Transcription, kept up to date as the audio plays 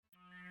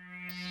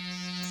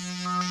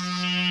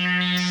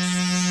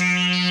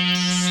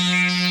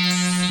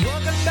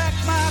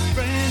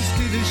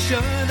the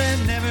show that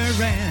never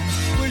ends.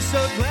 We're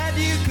so glad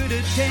you could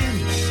attend.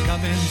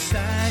 Come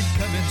inside,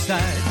 come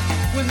inside.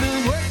 When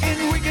the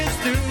working week is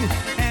through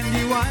and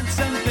you want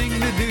something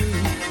to do,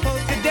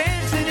 polka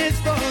dancing is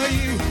for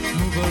you.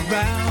 Move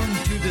around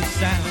to the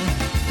sound.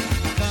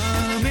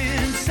 Come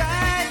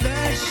inside,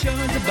 the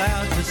show's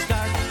about to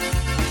start.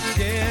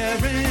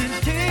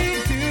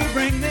 Guaranteed to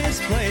bring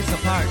this place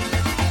apart.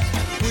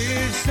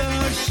 We're so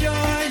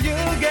sure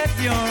you'll get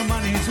your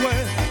money's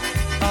worth.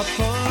 A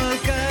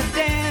polka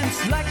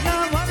dance like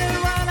no other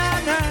one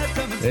on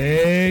earth.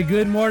 Hey,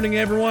 good morning,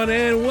 everyone,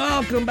 and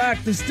welcome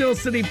back to Still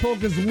City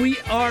Polkas. We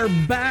are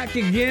back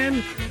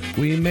again.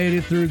 We made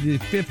it through the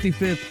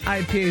 55th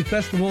IPA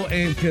Festival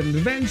and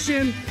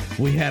Convention.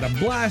 We had a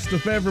blast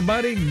with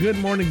everybody. Good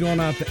morning going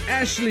out to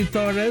Ashley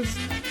Torres,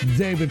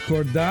 David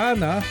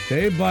Cordana,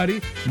 hey buddy,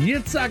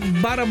 Yitzhak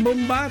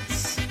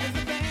Barabumbats,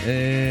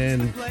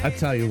 and I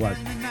tell you what,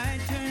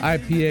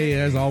 IPA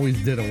as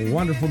always did a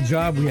wonderful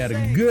job. We had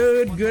a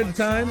good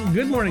time.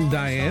 Good morning,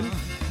 Diane.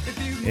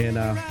 And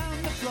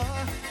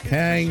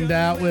hanged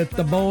out with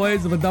the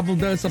boys of a double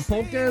dose of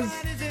polkas.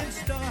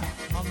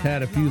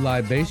 Had a few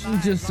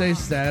libations, just say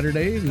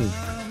Saturday. The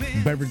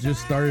beverages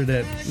started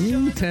at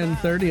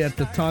 10:30 at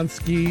the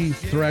Tonsky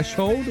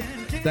Threshold.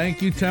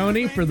 Thank you,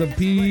 Tony, for the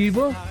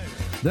pivo.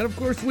 Then, of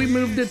course, we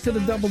moved it to the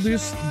Double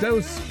Dose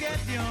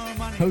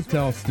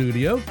Hotel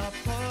Studio,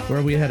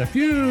 where we had a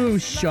few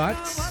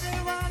shots,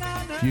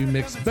 a few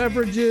mixed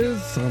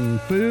beverages, some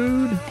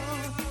food,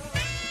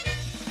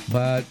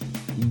 but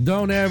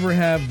don't ever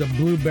have the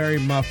blueberry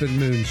muffin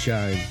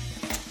moonshine.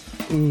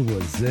 Ooh,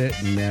 was it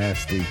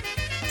nasty.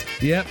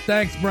 Yep,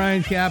 thanks,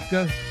 Brian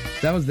Kapka.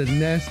 That was the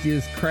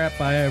nastiest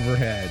crap I ever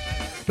had.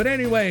 But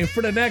anyway,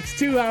 for the next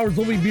 2 hours,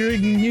 we'll be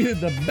bringing you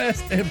the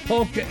best in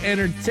polka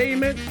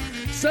entertainment.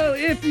 So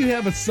if you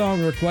have a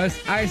song request,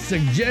 I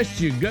suggest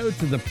you go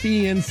to the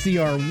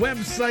PNCR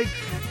website,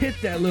 hit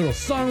that little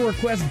song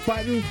request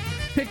button,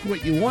 pick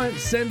what you want,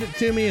 send it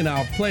to me, and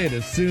I'll play it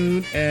as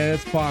soon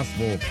as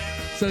possible.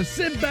 So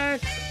sit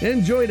back,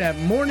 enjoy that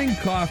morning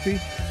coffee,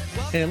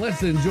 and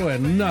let's enjoy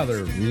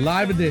another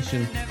live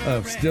edition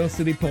of Still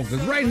City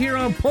Polkas right here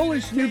on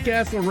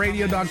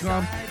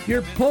PolishNewcastleRadio.com,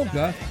 your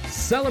polka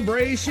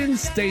celebration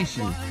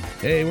station.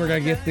 Hey, we're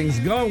going to get things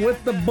going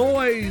with the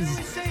boys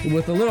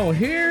with a little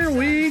Here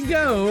We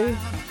Go.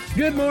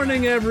 Good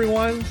morning,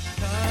 everyone.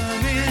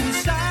 Come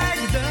inside,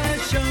 the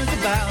show's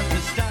about to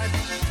start.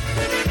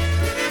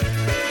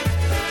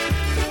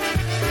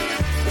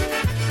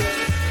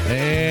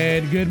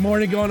 And good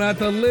morning going out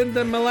to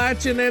Linda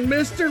Malachin and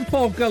Mr.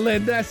 Polka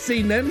Linda. I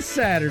seen them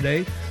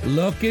Saturday.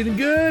 Looking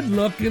good,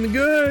 looking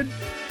good.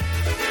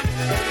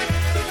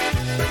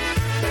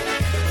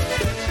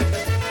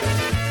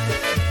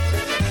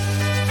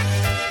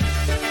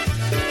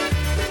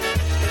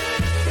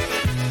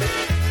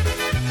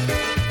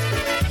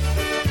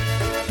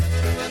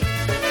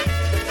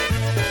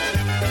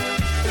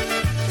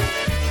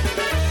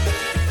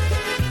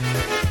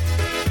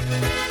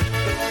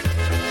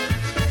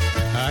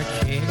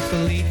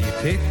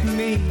 Pick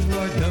me,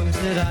 Lord knows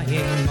that I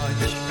ain't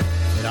much,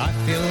 but I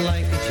feel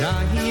like a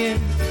giant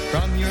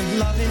from your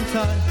loving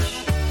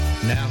touch.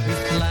 Now we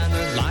plan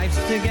our lives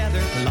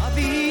together, love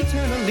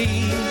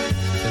eternally,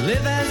 to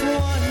live as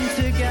one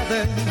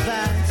together,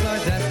 that's our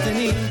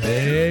destiny.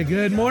 Hey,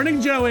 good morning,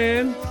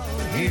 Joanne.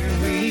 Here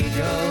we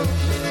go.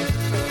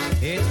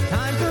 It's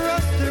time for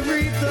us to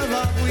reap the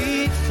love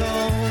we've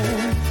sown.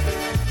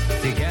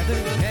 Together,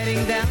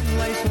 heading down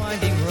life's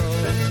winding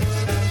road.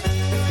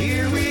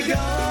 Here we go.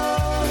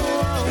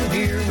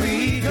 Here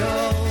we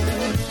go.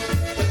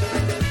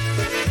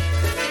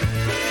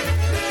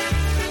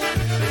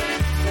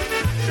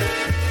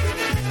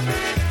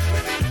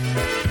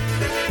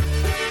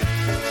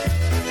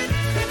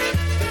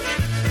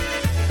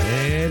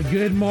 And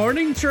good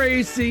morning,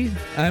 Tracy.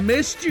 I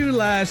missed you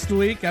last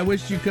week. I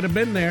wish you could have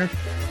been there.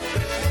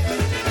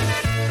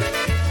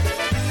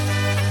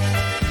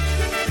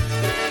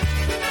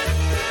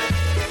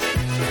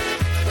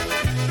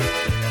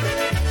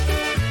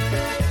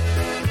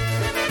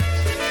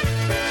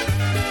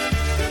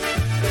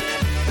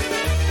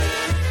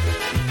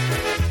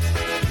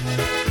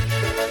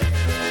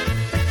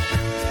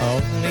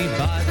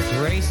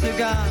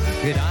 God,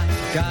 could I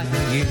have gotten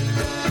you?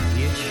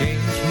 You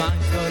changed my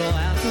total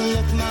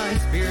outlook, my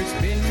spirit's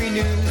been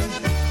renewed.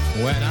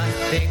 When I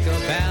think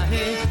about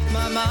it,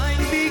 my mind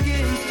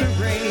begins to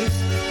race.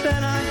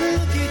 Then I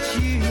look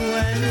at you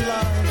and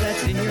love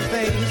that's in your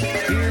face.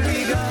 Here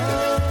we go,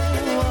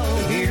 oh,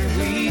 here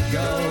we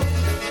go.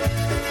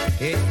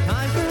 It's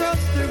time for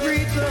us to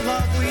reap the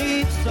love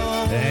we've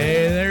sown.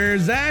 Hey,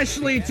 there's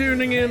Ashley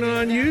tuning in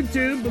on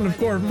YouTube, and of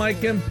course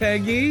Mike and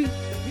Peggy.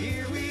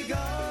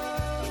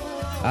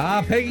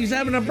 Peggy's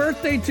having a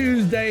birthday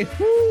Tuesday.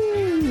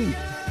 Woo!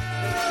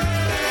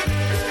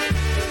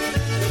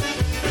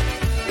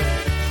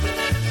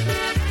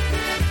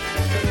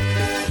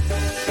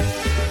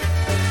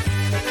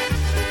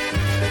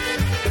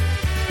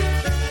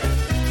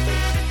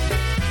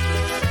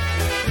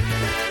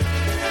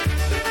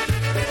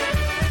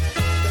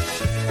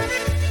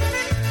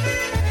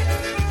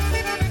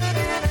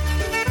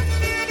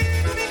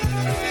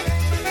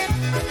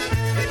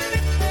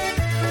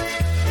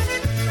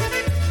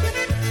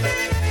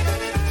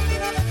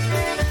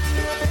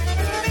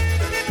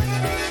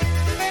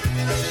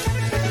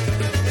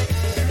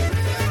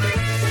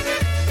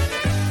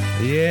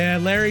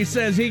 Larry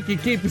says he can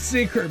keep a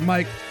secret,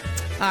 Mike.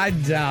 I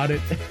doubt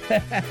it.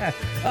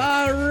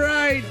 All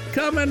right,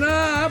 coming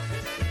up,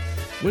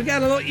 we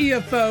got a little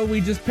EFO.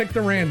 We just picked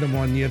a random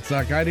one,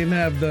 Yitzhak. I didn't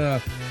have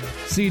the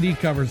CD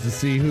covers to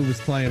see who was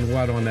playing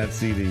what on that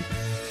CD.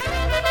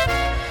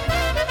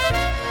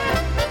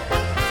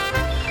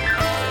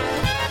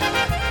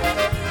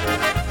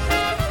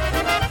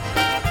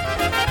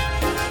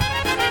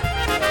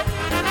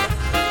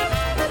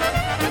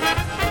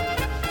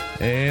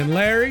 And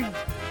Larry,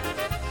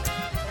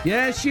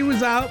 yeah, she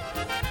was out,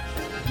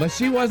 but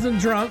she wasn't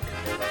drunk.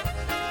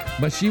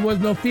 But she was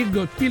no feel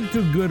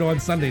too good on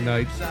Sunday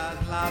night.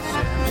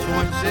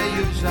 Słońce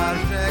już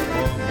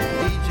zarzekło,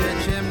 idzie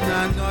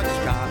ciemna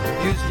nocka,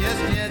 już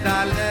jest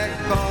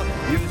niedaleko,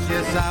 już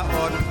jest za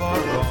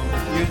otworą,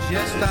 już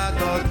jest ta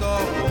do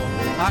dołu,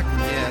 a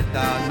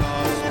gnieta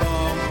noską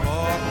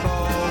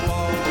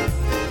wokoło.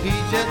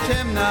 Idzie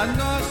ciemna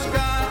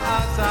noska,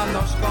 a za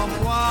noską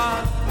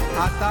płat,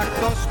 a tak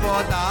to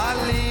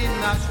spodali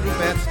na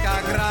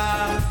śrubecka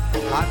gra,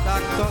 a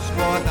tak to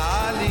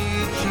spodali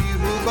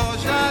cichu go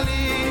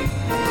żali,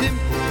 tym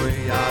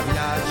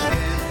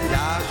pojawiaczkiem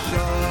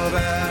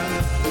jaszowem.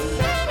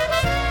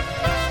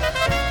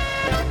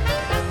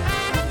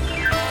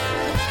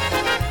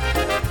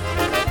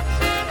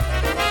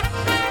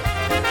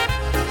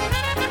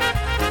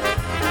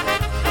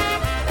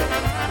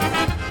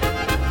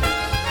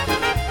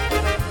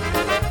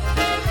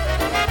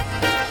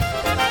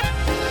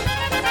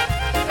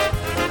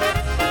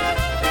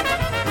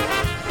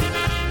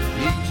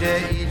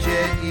 Idzie,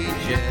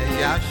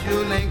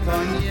 Jasiu lęką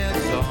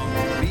niecą,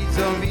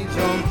 widzą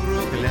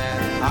wrógle,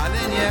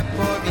 ale nie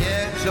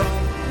powiedzą,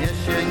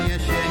 niesie,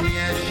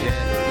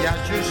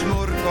 Jasiu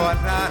szmurko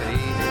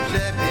rari,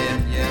 żeby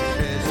mnie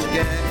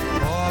wszystkie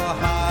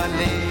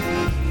kochali.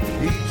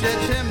 Idzie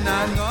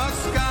ciemna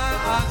noska,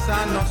 a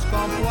za noską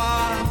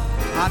płat,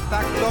 a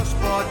tak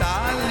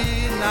gospodali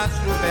na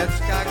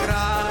śrubecka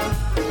gra,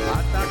 a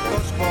tak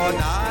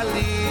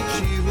gospodali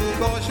cichu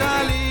go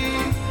żali,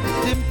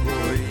 tym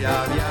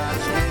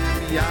pojawiaczkiem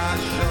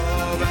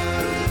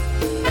jaszowem.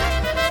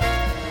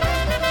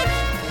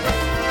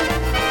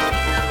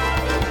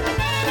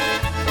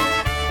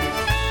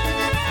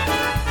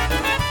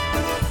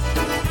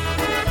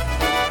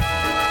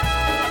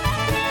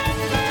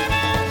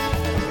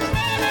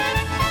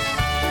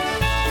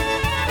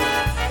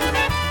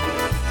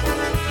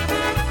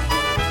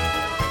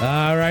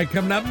 All right,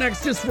 coming up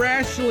next, just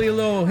Rashly, a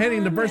little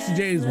heading to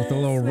Versailles with a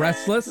little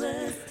Restless.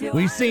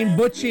 We've seen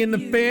Butchie and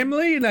the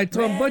family, and I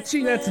told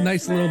Butchie, that's a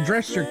nice little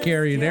dress you're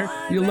carrying there.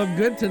 You look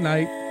good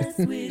tonight.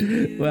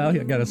 Well, I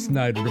got a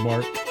snide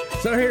remark.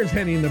 So here's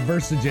heading to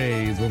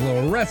Versailles with a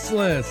little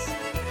Restless.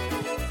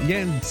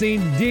 Again,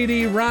 seen Dee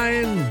Dee,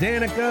 Ryan,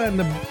 Danica, and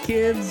the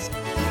kids.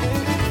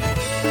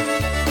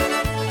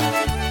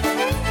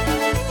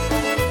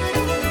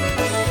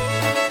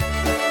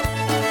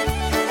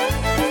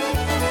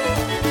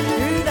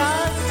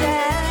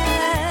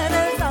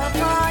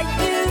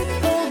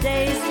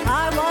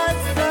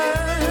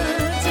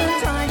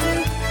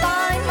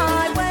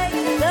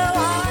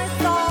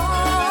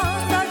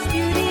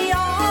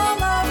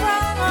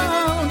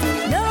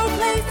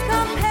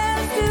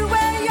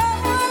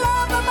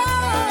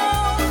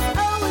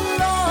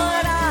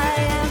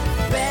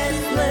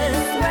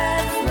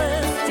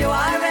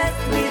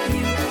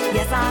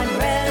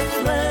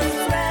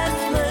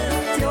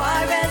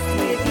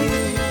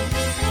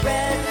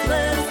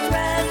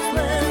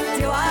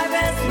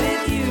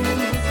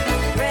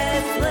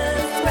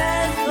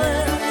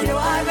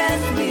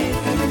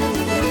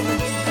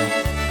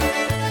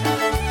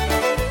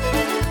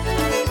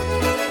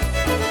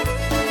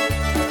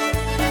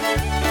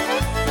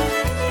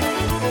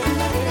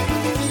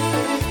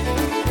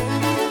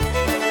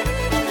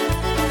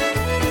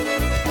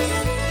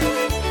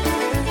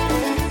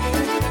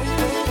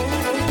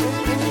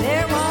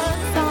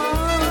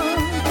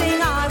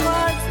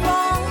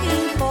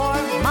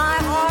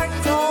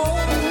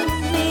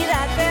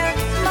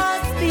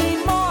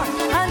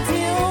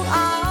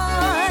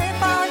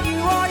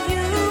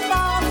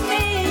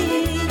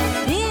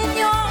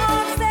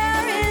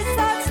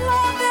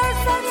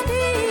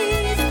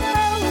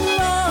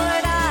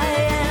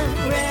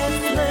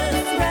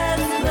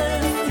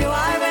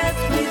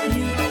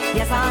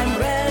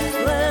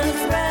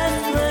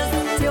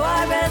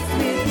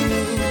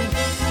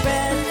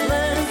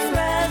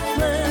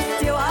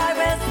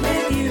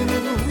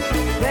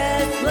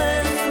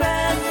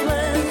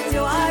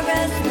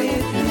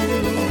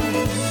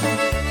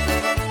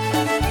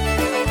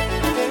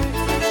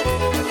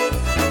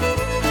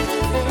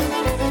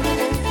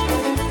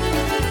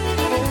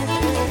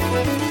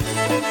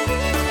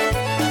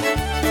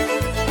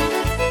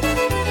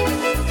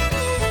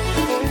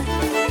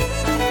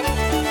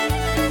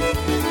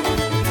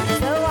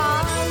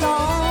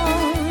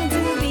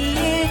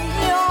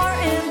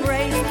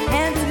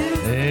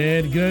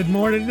 Good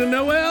morning to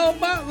Noel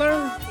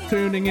Butler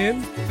tuning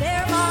in.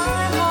 There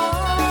my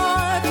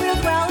heart will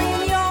dwell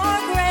in your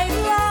great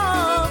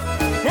love.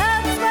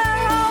 That's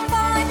where I'll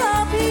find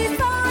the peace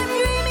I'm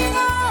dreaming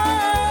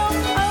of.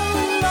 Oh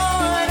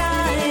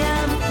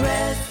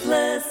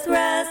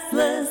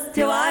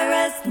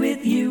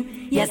with you.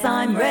 Yes,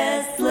 I'm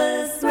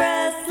restless,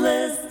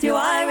 restless till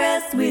I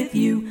rest with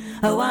you.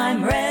 Oh,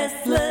 I'm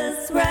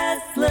restless,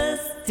 restless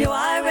till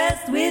I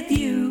rest with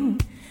you.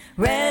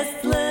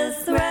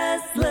 Restless,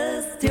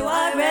 restless till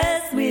I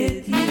rest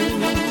with you.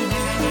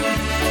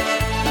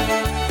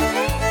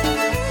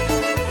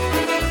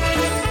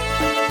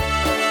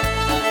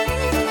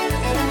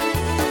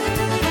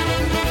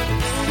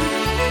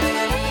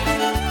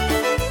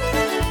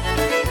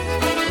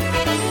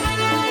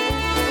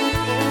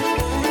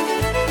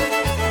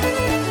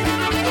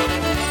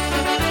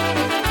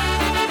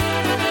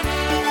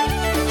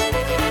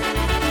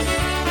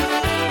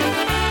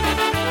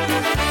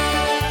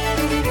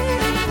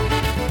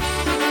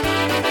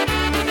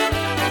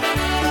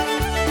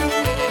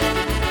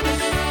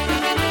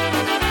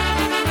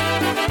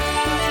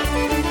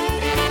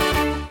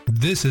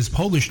 This is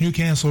Polish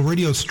Newcastle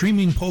Radio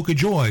streaming Polka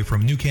Joy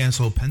from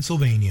Newcastle,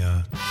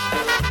 Pennsylvania.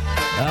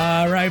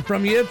 All right,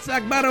 from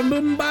Yitzhak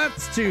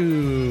Baramumbats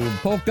to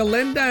Polka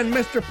Linda and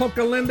Mr.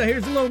 Polka Linda,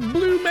 here's a little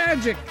Blue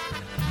Magic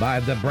by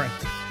the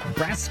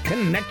Brass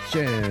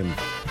Connection.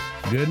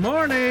 Good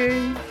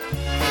morning.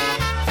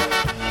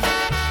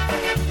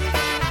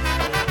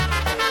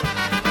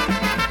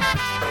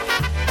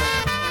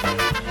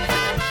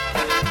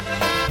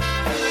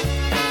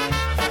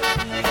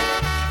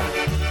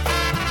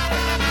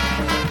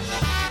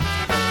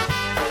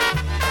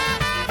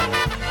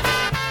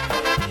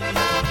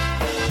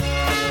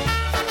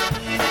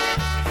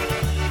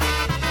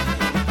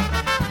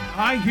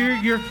 I hear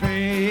your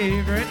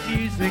favorite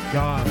music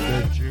on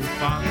the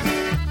jukebox,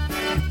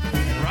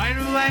 and right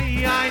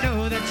away I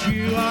know that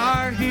you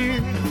are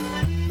here.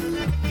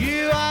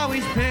 You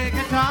always pick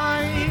a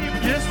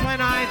time just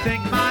when I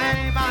think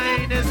my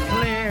mind is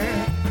clear.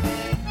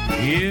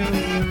 You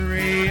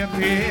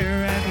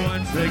reappear and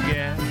once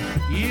again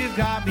you've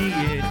got me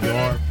in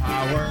your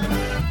power.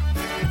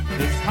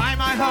 This time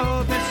I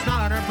hope it's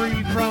not a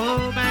brief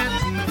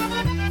romance,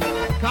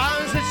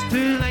 'cause it's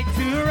too late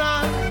to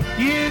run.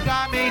 You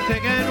got me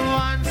thinking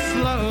one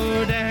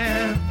slow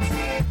dance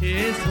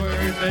is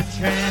worth a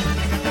chance.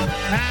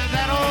 And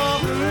that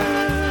old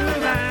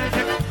blue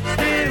magic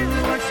still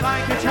works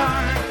like a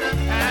charm,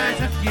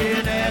 as if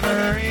you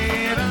never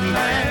even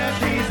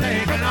left these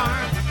aching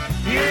arms.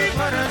 You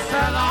put a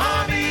spell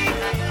on me,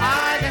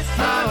 I guess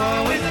I'll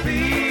always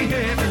be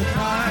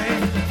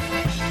hypnotized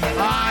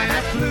by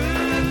that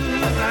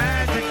blue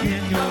magic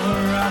in your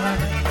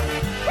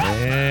eyes.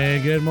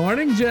 Hey, good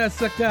morning,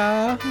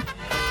 Jessica.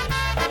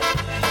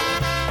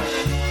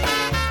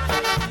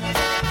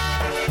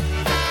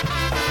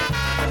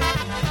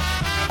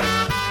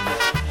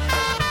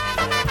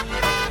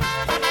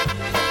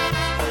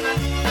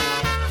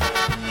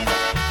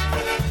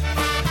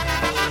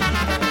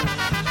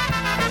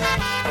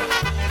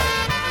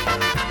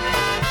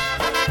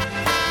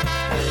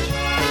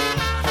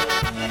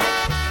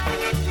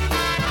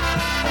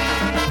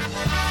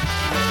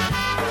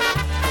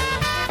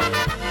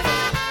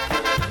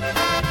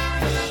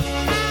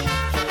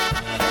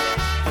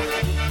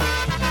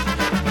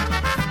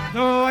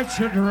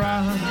 Turn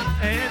around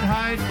and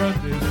hide from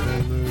this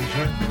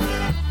illusion.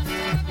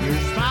 Your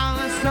smile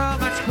is so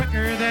much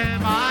quicker than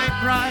my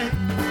pride.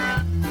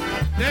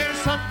 There's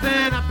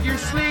something up your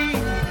sleeve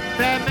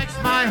that makes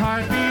my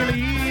heart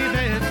believe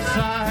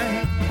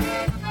inside.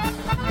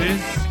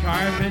 This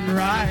carpet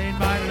ride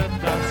might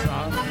lift us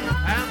up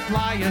and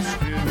fly us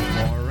to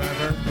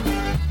forever,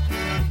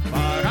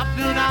 but up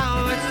to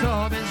now it's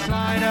all been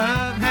sleight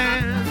of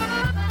hand.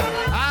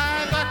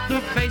 I've got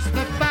to face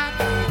the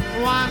fact,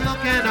 one look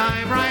and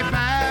I'm right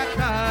back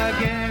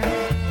again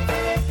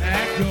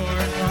at your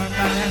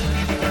command.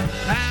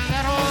 And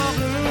that old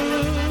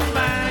blue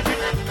magic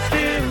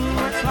still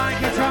works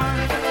like a charm,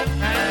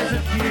 as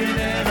if you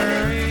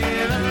never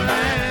even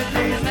let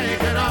me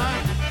take it on.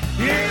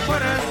 You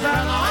put a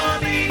spell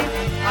on me,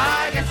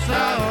 I guess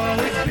I'll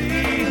always be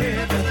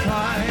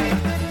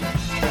hypnotized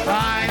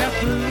by the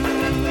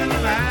blue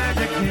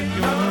magic in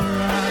your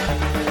eyes.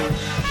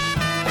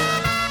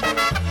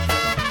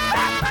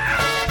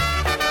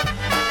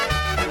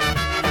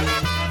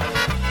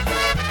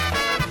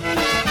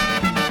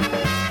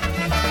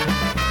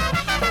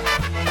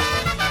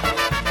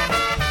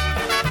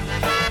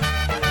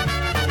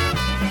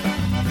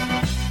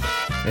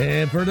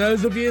 And for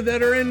those of you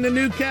that are in the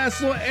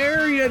Newcastle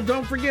area,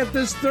 don't forget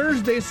this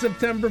Thursday,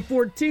 September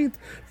 14th,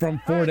 from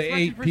 4 to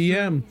 8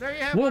 p.m.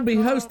 We'll be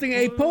hosting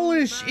a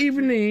Polish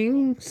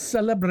evening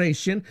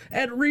celebration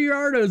at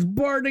Riardo's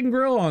Bar and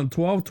Grill on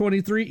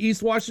 1223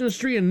 East Washington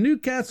Street in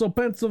Newcastle,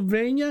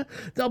 Pennsylvania.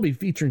 They'll be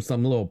featuring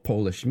some little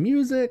Polish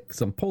music,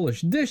 some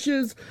Polish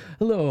dishes,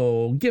 a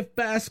little gift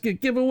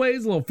basket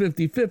giveaways, a little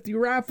 50-50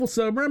 raffle.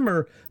 So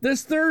remember,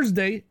 this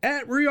Thursday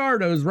at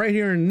Riardo's right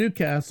here in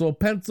Newcastle,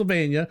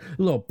 Pennsylvania,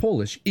 a little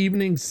Polish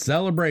evening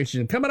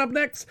celebration. Coming up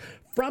next,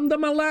 from the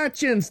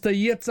Malachins to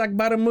Yitzhak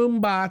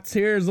Baramumbats,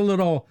 here's a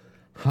little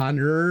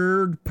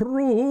 100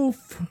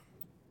 proof.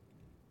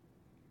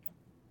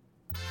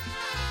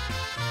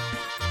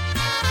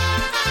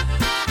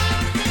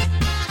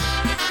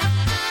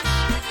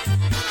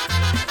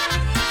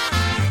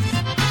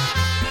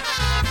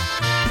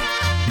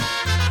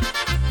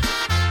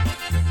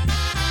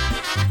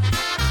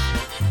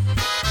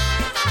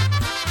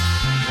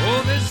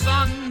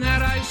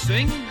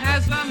 sing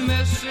has a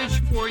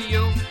message for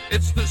you.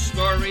 It's the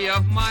story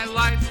of my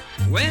life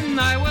when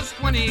I was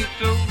 22.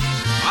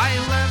 I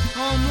left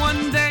home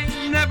one day,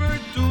 never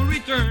to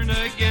return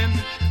again.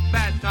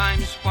 Bad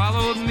times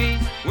followed me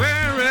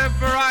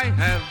wherever I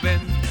have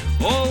been.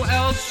 Oh,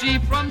 Elsie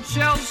from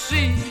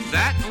Chelsea,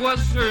 that was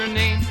her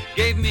name,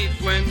 gave me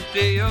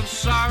plenty of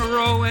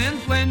sorrow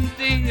and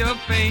plenty of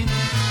pain.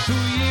 2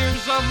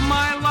 years of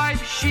my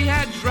life she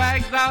had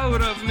dragged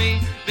out of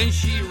me. Then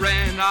she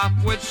ran off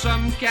with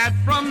some cat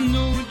from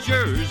New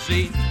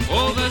Jersey.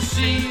 Oh, the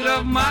seat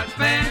of my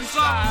pants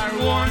are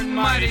worn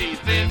mighty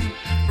thin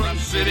from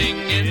sitting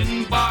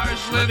in bars,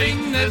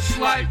 living this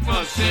life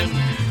of sin.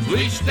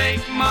 Please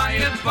take my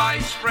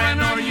advice,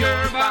 friend, or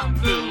you're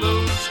bound to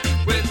lose.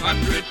 With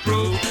 100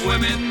 proof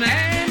women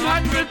and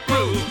 100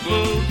 proof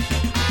booze.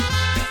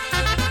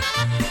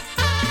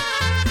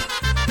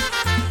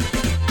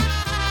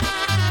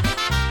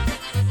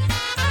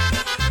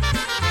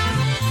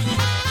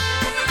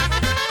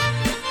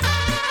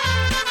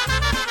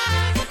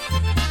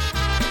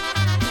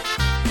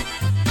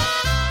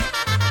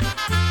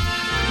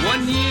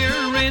 One year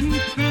in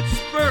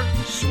Pittsburgh,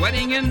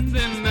 sweating in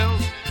the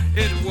mills.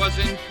 It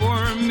wasn't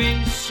for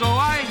me, so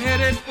I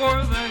headed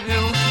for the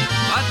hills.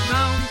 A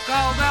town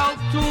called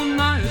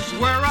Altoona is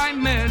where I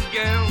met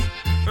Gail.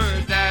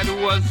 Her dad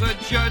was a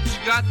judge,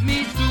 got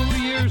me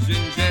 2 years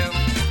in jail.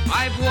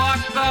 I've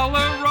walked all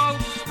the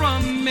roads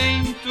from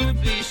Maine to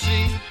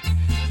D.C.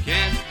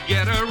 Can't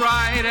get a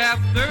ride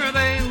after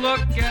they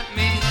look at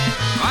me.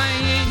 I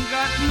ain't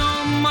got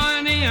no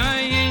money, I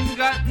ain't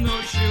got no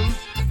shoes,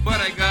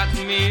 but I got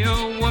me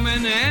a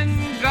woman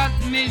and got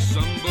me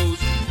some booze.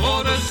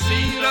 Oh, the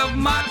seat of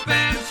my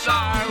pants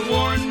are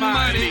worn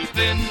mighty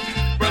thin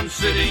from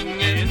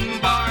sitting in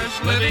bars,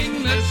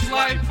 living this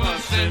life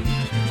of sin.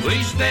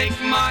 Please take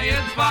my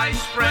advice,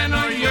 friend,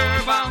 or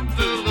you're bound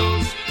to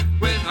lose.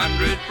 With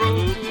 100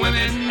 proof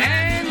women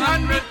and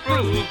 100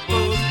 proof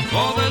booze.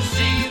 Oh, the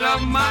seat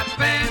of my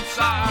pants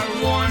are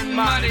worn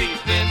mighty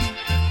thin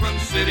from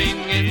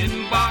sitting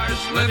in bars,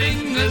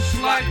 living this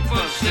life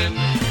of sin.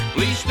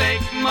 Please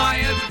take my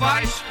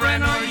advice,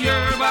 friend, or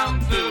you're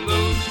bound to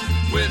lose.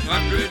 With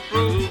 100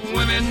 proof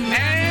women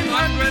and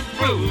 100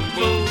 proof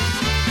booze.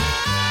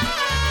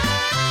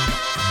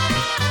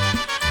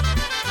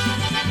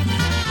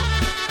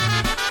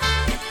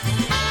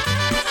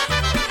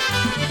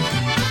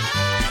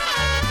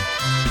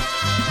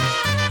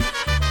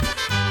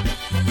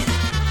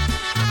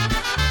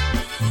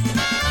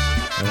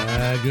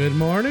 Good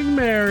morning,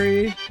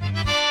 Mary.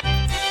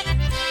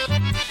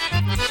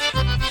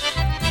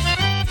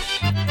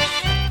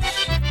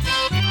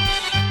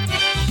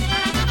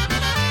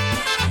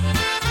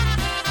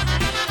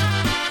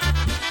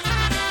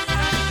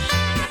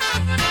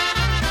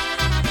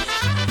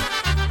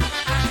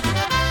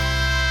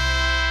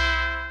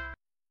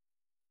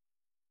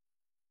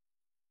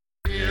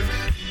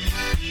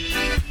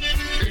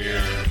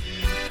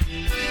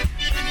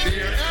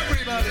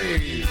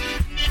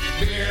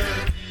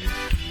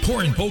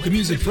 Pouring polka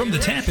music from the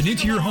tap and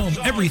into your home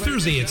every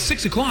Thursday at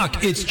 6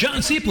 o'clock. It's John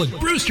Seplick,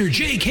 Brewster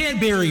J.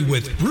 Cadbury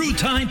with Brew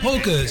Time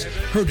Polkas.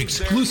 Heard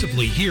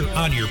exclusively here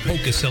on your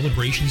polka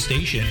celebration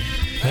station,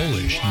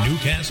 Polish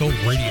Newcastle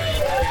Radio.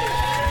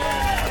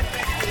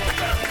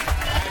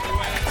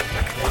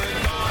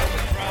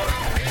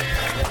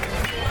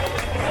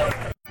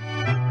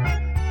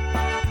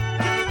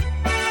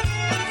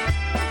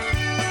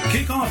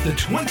 The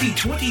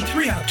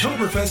 2023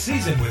 Oktoberfest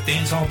season with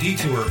Dancehall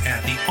Detour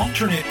at the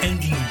Alternate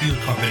Ending Beer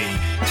Company,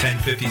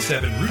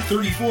 1057 Route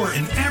 34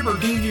 in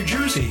Aberdeen, New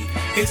Jersey.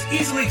 It's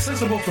easily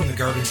accessible from the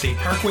Garden State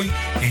Parkway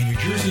and New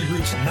Jersey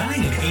routes 9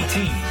 and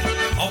 18.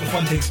 All the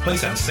fun takes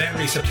place on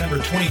Saturday, September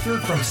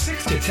 23rd from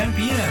 6 to 10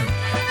 p.m.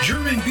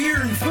 German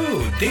beer and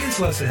food, dance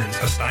lessons,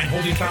 a Stein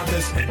holding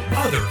contest, and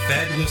other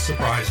fabulous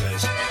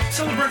surprises.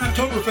 Celebrate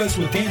Oktoberfest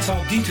with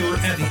Dancehall Detour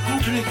at the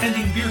Alternate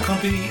Ending Beer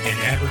Company in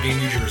Aberdeen,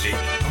 New Jersey.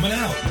 Coming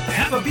out,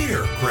 have a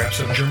beer, grab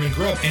some German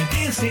grub, and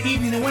dance the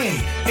evening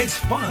away. It's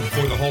fun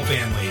for the whole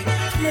family.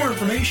 For more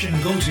information,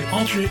 go to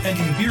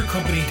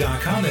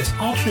alternateendingbeercompany.com. That's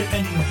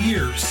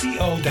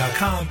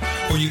alternateendingbeerco.com,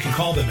 or you can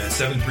call them at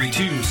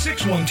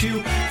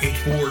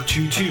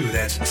 732-612-8422.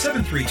 That's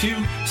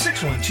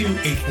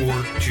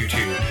 732-612-8422.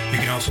 You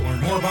can also learn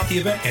more about the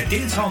event at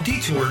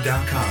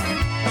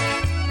dancehalldetour.com.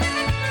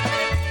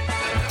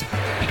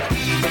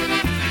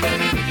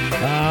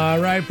 All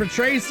right, for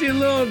Tracy, a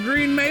little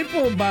Green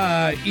Maple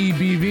by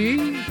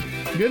EBV.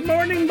 Good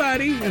morning,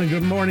 buddy, and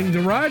good morning to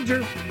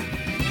Roger.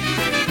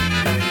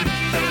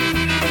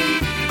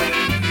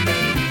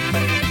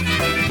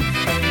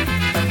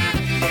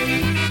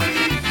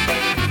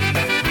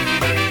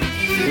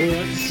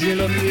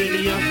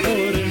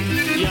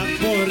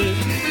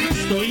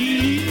 Stoi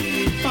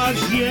lipa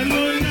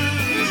zielona,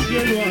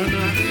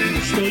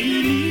 stoi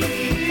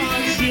lipa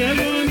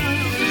zielona,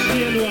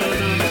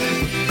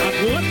 a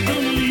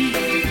potem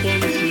lipą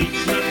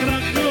śliczna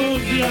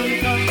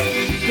krakowianka,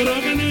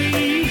 drobne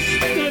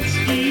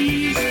listeczki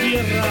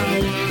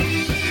zbierała.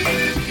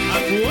 A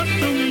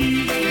potem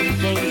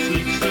lipą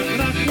śliczna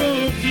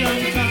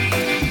krakowianka,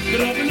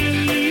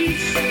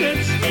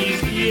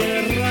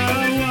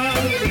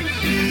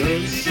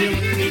 się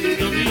nikt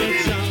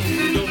dowiedział,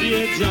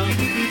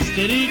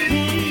 wtedy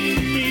kuj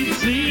mi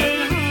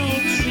przyjechał,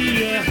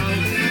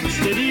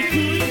 wtedy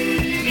kuj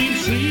mi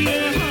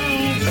przyjechał,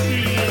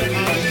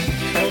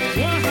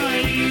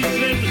 opłachaj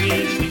ze mnie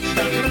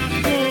śliczna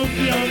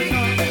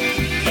krakowianka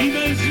i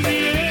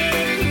weźmie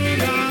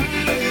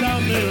za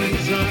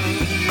męża.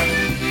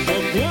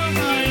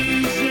 Opłachaj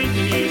ze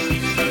mnie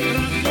śliczna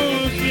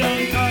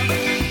krakowianka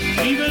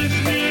i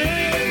weźmie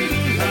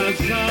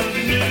za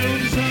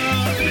męża.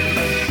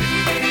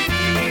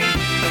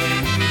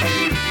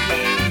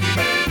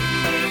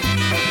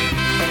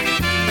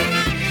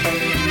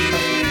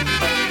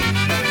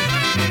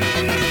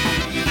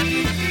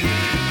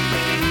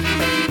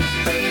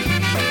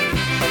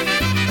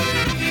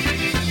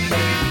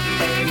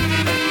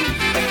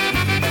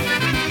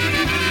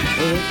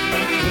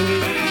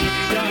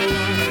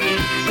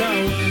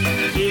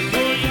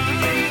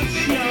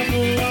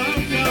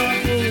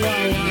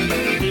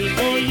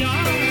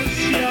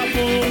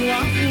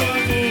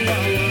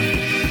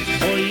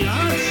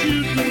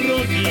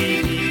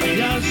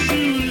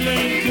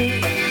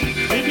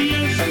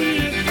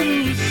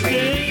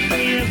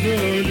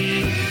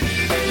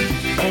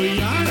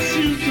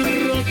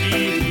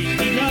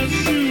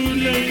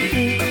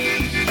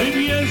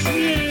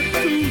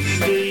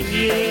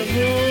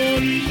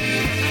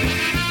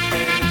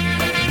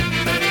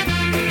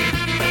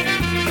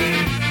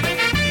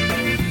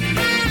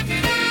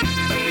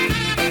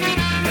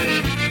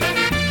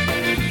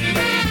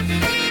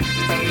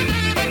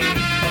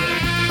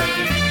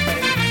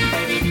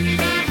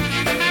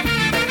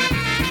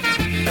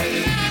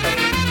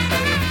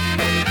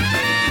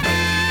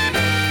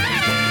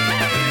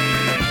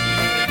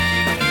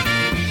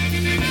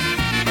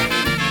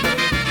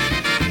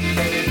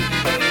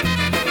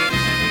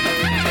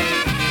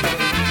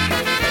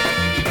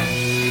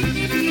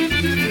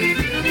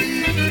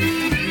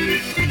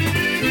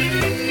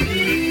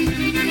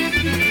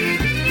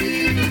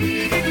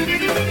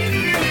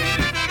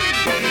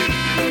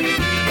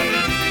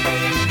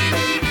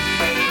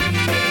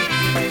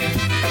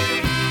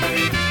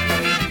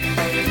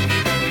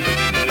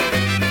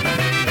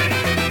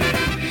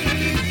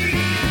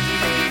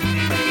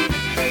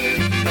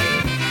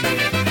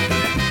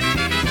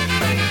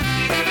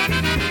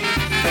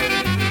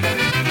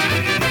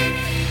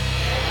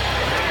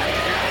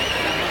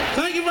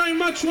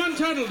 One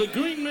title, the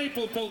Green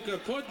Maple Polka.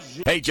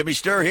 Hey, Jimmy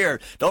Sturr here.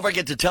 Don't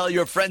forget to tell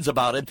your friends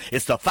about it.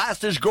 It's the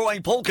fastest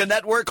growing polka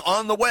network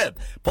on the web.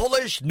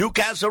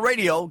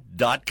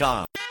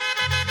 PolishNewcastleRadio.com.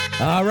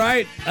 All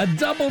right, a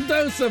double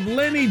dose of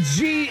Lenny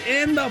G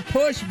in the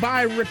push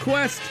by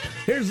request.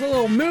 Here's a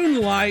little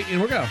Moonlight, and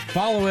we're going to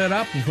follow it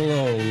up with a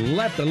little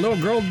Let the Little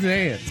Girl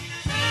Dance.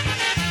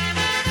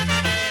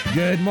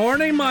 Good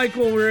morning,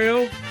 Michael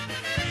Reel.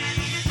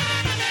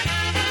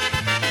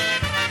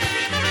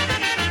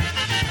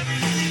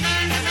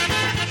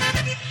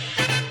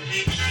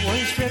 Mój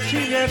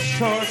świecinie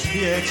wciąż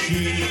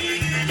świeci,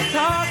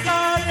 tak,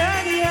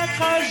 ale nie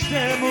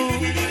każdemu.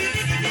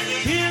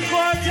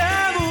 Tylko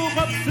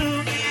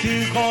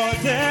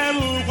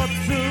temu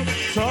chłopcu,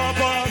 co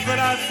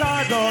powraca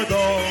do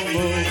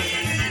domu.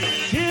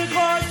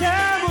 Tylko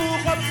temu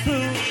chłopcu,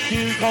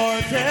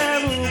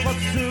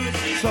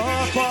 co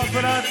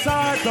powraca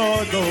do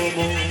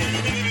domu.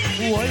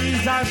 Oj,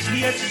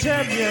 zaświećcie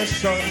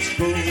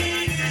miesiączku,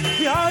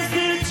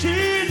 gwiazdy ci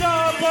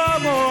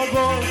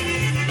dopomogą.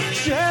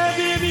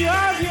 Żebym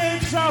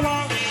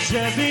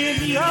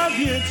ja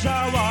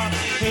wiedziała,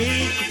 hej,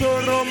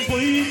 którą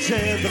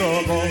pójdzie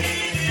drogą.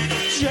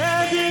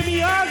 Żebym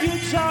ja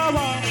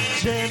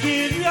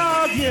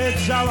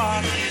wiedziała,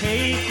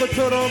 hej,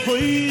 którą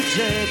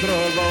pójdzie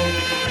drogą.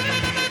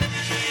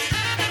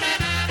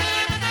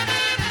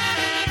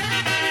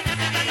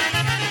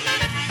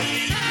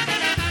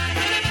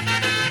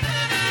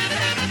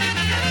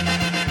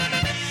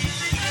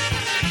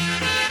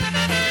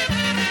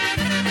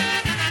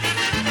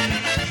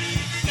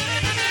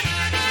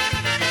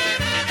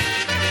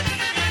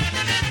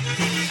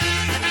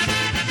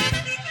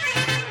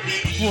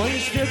 Mój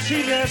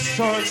świecinie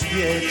wciąż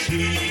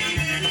świeci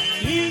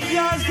i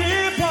gwiazdy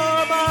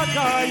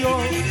pomagają.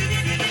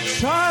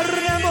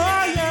 Czarne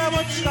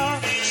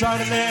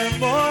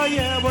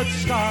moje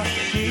oczka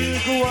i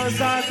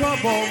za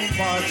tobą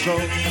patrzą.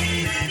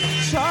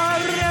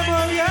 Czarne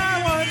moje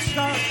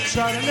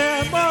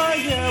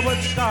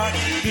oczka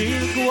i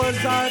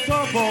za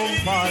tobą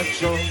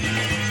patrzą.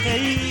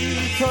 Ej,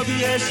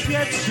 tobie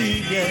świeci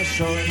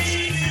miesiąc,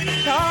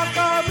 tak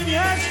a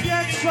mnie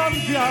świecą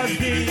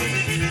gwiazdy.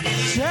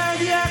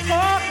 Ciebie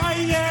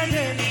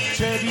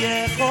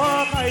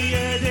kocha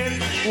jeden,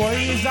 oj,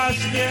 zaś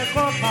mnie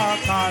kocha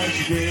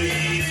każdy.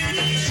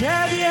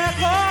 Ciebie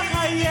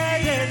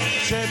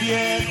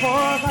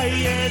kocha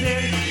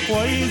jeden,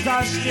 oj,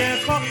 zaś mnie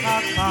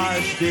kocha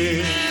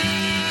każdy.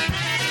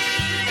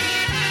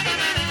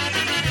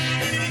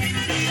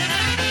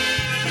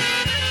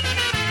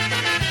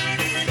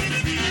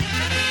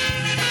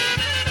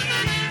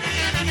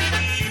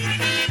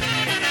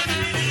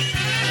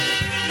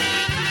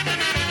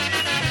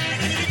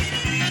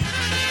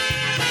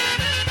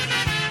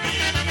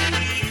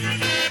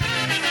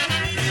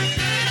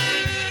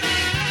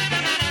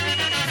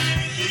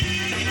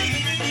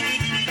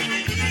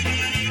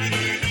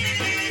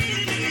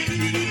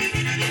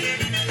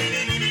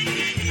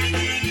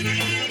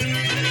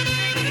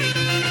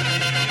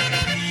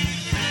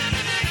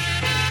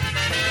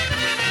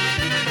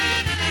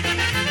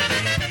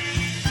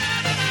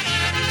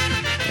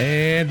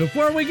 And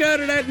before we go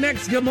to that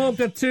next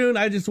Gamolka tune,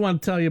 I just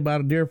want to tell you about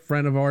a dear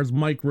friend of ours,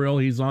 Mike Rill.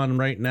 He's on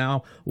right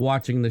now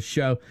watching the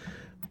show.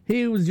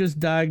 He was just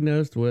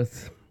diagnosed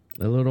with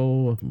a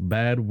little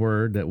bad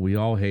word that we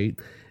all hate.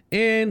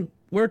 And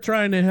we're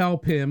trying to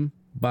help him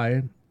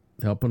by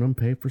helping him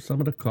pay for some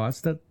of the costs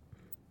that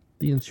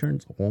the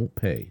insurance won't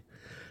pay.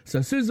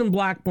 So Susan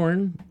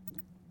Blackburn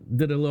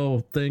did a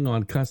little thing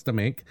on Custom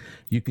Ink.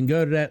 You can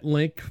go to that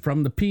link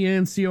from the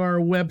PNCR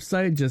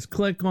website. Just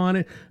click on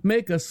it.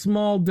 Make a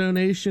small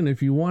donation.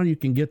 If you want, you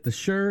can get the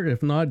shirt.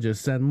 If not,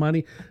 just send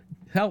money.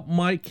 Help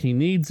Mike. He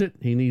needs it.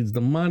 He needs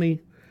the money.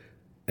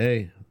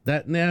 Hey,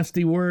 that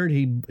nasty word,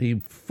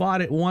 he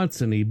fought it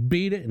once and he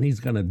beat it, and he's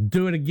going to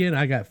do it again.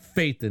 I got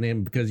faith in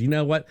him because you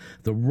know what?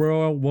 The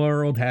real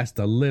world has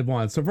to live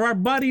on. So for our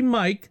buddy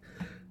Mike,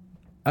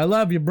 I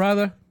love you,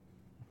 brother.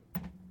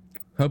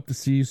 Hope to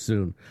see you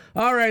soon.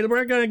 All right,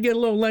 we're going to get a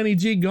little Lenny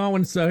G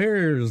going. So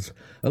here's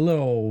a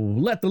little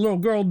Let the Little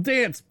Girl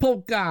Dance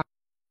polka.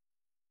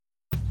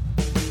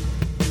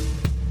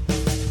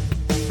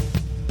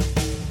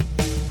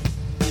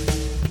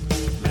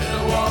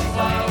 Little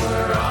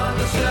wallflower on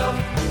the shelf,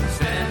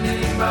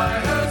 standing by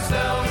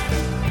herself.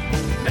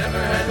 Never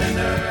had the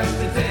nerve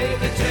to take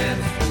a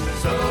chance.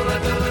 So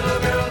let the little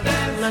girl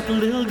dance. Let the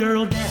little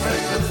girl dance.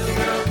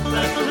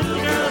 Let the little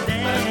girl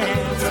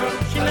dance.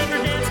 She never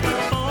danced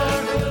before,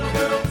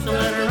 so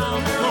let her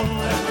on the floor.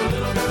 Let the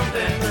little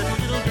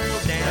girl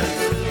dance.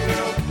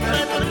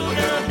 Let the little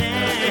girl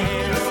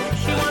dance.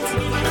 She wants to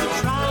give it a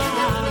try,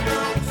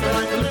 so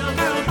let the little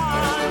girl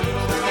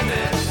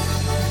dance.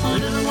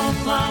 Little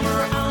wallflower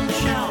on the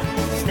shelf,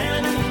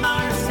 standing by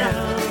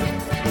herself.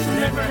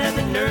 Never had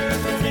the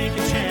nerve to take a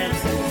chance,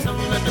 so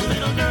let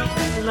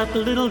the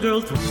little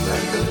girl through.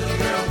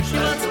 She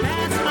wants to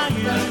dance by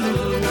you,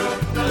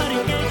 but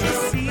can't you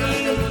see?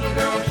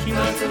 She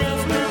wants to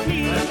dance with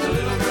me.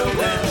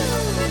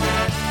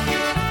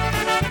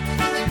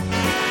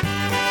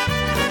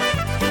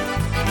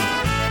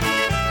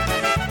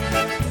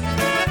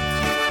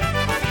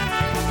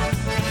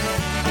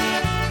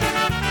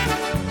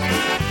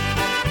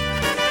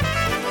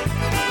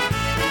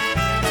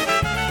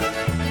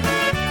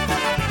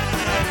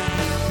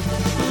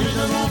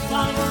 Little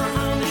wallflower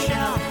on the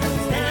shelf,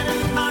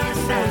 standing by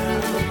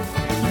herself.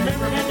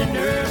 Never had the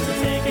nerve to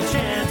take a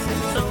chance,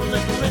 so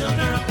let the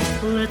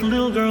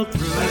little girl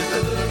through.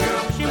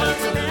 She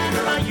wants to dance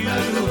by you,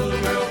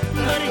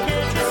 but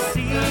can't you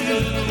see?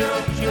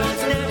 She wants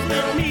to dance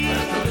with me.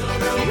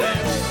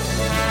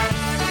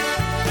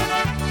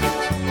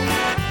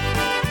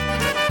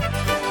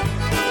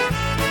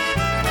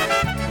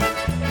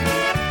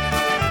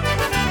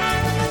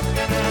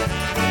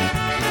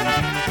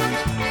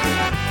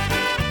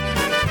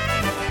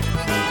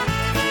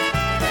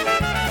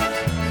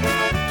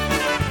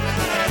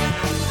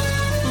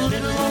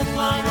 Little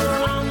wallflower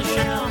on the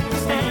shelf,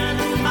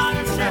 standing by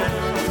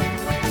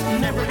herself.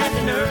 Never had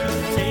the nerve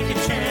to take a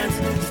chance,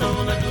 so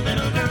let the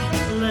little girl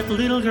dance. Let the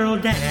little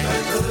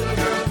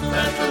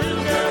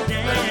girl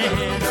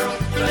dance.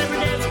 She never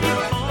danced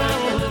before,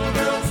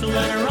 so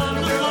let her on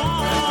the floor.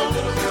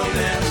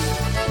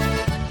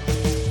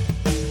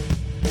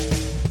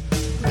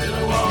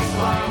 Little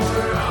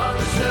wallflower on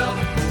the shelf,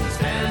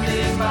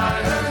 standing by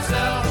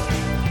herself.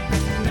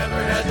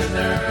 Never had the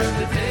nerve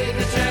to take a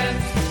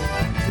chance.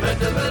 Let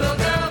the little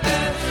girl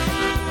dance.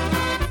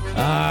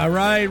 All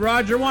right,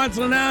 Roger wants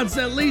to announce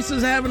that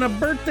Lisa's having a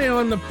birthday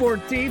on the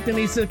 14th, and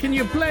he said, can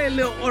you play a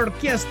little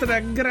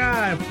orchestra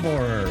grave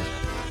for her?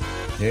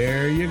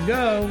 There you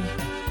go.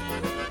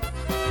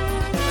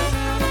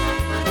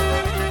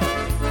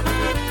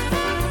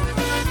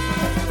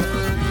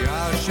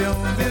 Ja się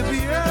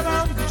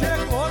wybieram, gdzie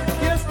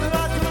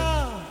orkiestra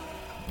gra.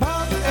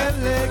 Pan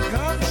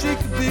elegancik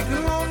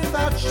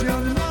wyglądać się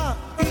ma.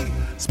 I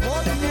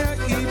spodnie,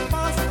 i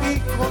pas,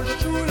 i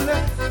koszule,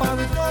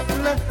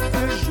 pantofle,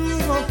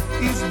 dyżuro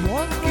i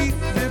dzwonki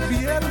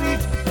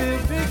wybierlić, by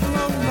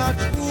wyglądać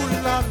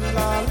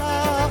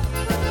u-la-la-la,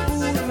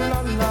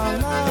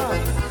 u-la-la-la.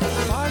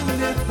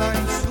 Panie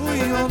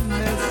tańcują,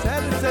 me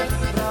serce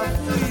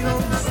radują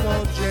co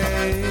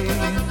dzień.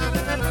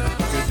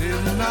 Gdy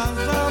na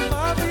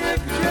zabawie,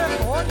 gdzie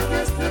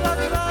orkiestra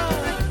gra,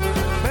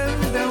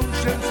 będę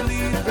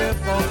szczęśliwy,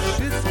 bo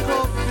wszystko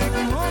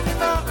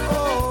wygląda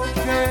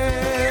okej.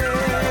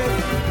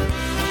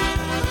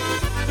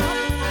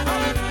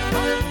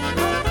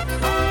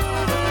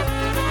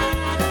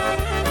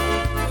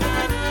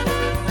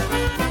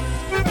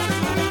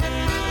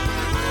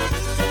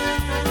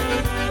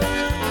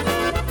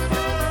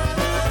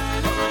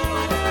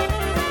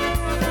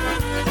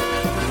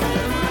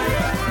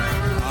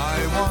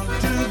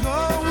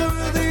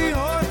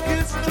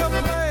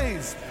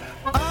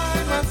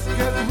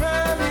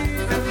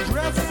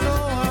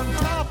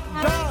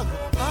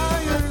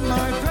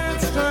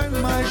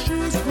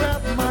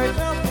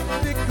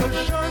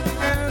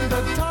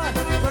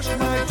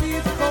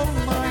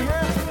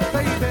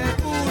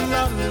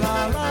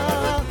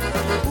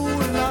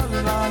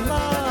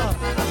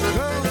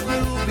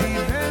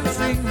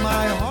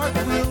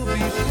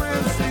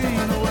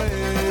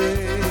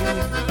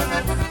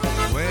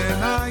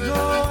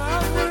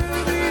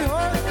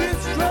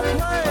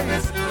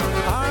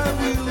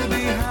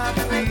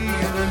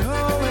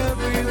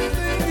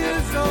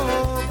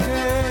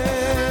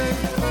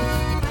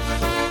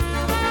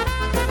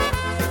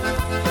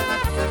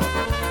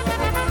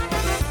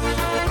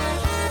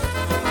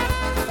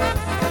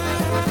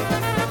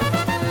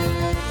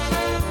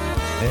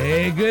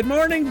 Hey, good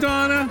morning,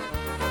 Donna.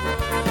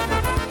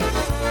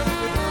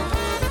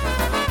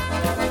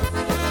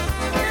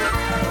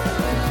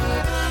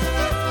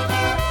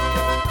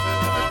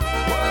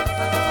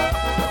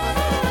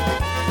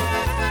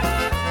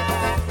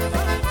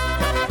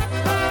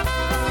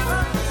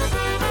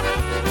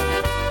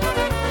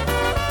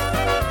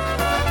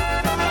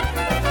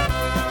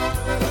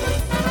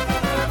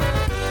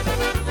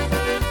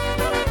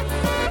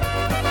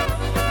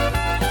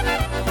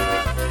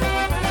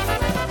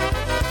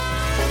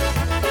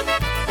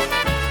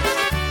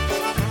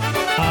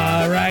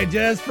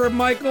 Just for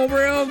Michael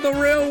Real of the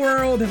Real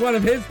World, one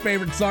of his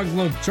favorite songs,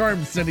 little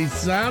Charm City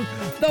sound,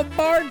 The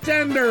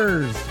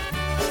Bartenders.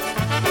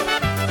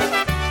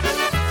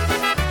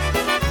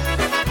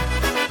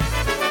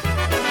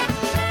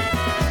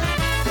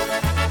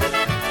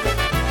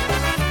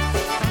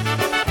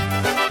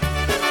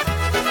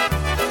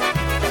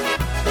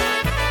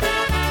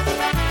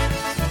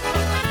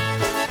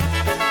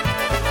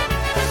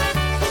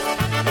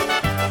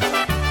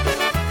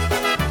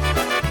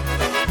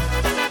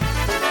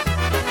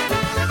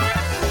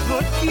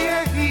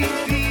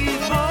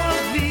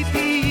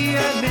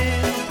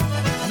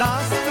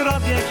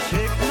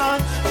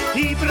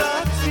 I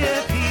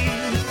bracie pij,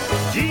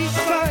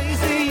 dzisiaj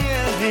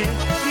zjemy,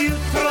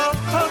 jutro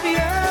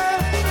tobie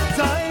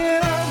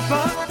zajeram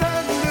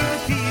patenny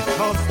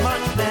piwko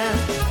smaczne.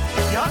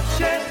 Jak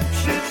się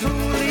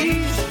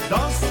przytulisz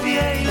do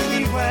swej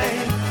miłej,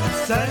 w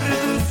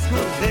serduszku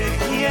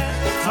dygnie,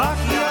 tak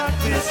jak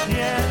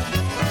wyśnie.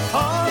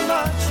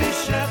 Ona ci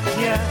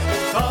szepnie,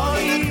 to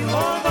i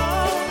ono,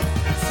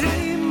 ty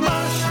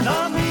masz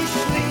na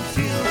myśli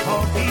tylko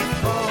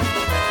piwko.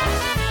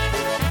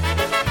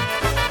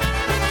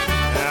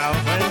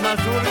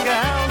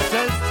 Mazurka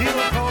says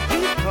tylko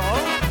piwko,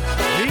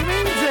 he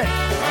means it.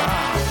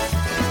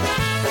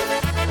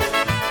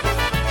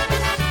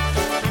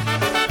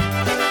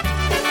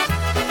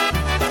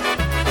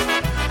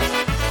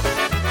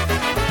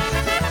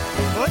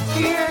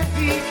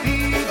 Odjechij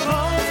piwo,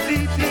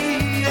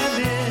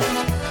 wypijemy,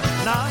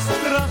 na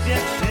zdrowie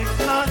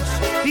krzyknąć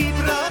i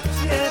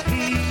bracie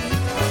pij.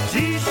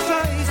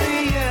 Dzisiaj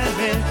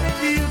zjemy,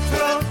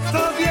 jutro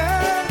tobie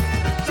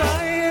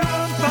daj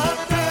nam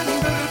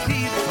patender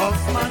piwko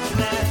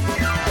smaczne.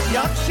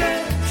 Jak się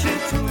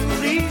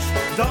przytulisz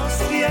do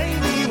swej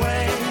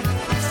miłej,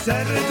 w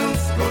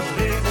serduszku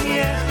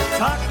dygnie,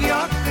 tak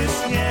jak ty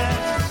śnie.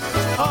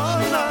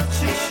 Ona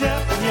ci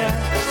szepnie,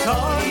 to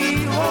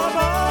i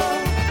ono,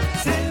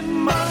 ty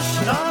masz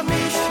na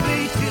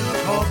myśli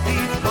tylko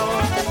piwko.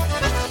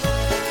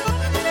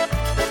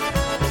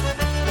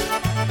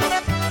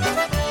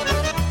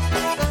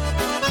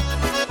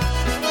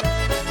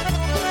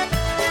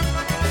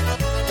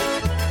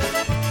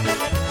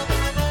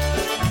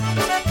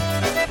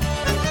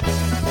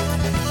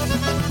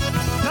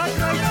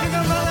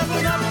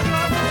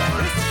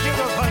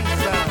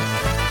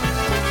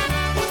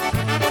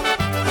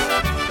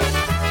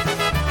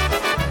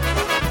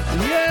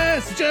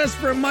 Just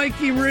for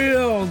Mikey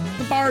Real,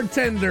 The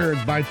Bartenders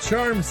by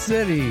Charm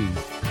City.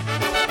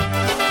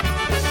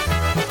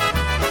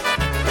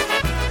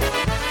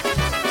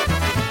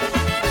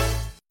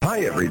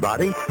 Hi,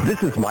 everybody.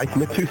 This is Mike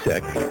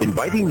Matusek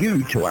inviting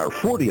you to our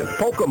 40th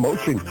Polka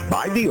Motion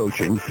by the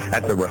Ocean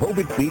at the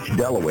Rehoboth Beach,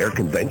 Delaware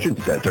Convention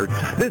Center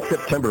this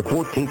September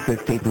 14th,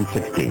 15th, and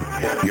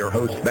 16th. Your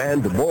host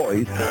band, The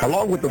Boys,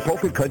 along with the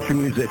polka country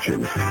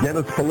musicians,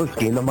 Dennis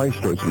Poliski and the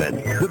Maestros Men,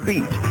 The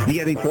Beat,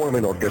 the Eddie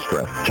Foreman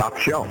Orchestra, Top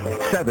Shelf,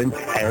 Seven,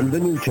 and the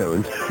New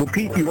Tones will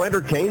keep you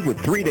entertained with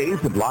 3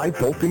 days of live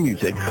polka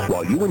music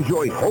while you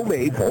enjoy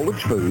homemade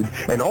Polish food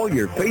and all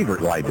your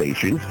favorite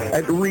libations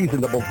at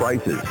reasonable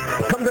prices.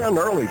 Come down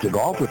early to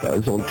golf with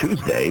us on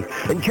Tuesday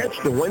and catch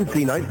the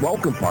Wednesday night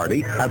welcome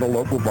party at a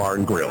local bar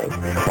and grill.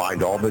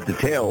 Find all the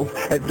details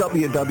at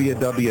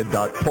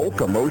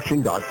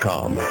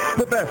www.polkamotion.com.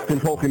 The best in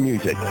polka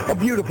music, a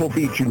beautiful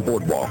beach and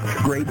boardwalk,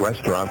 great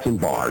restaurants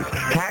and bars,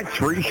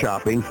 tax-free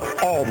shopping,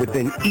 all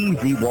within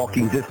easy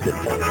walking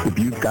distance. If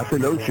you've got the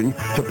notion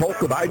to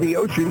polka by the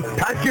ocean,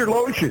 pack your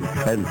lotion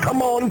and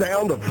come on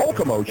down to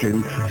Polka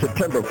Motion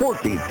September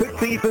 14th,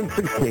 15th, and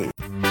 16th.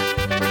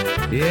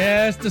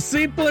 Yes, the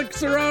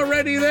Seaplix are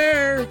already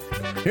there.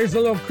 Here's a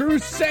little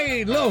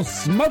crusade, little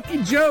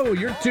Smokey Joe.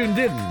 You're tuned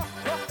in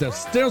to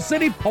Still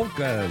City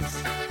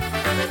Polkas.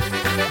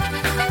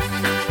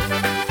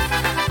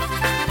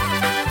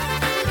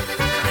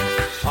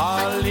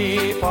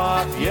 Pali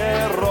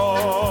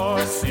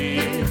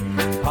papierosy,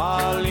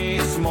 pali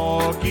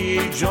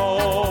Smokey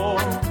Joe,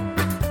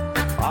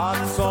 a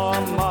co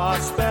ma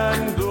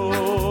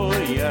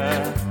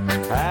spęduje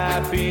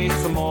Happy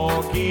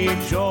Smokey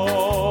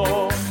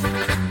Joe.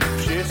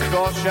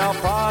 Wszystko się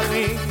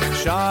pali,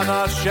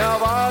 siana się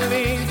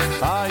wali,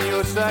 a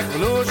Jusek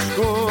w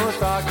łóżku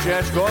tak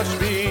ciężko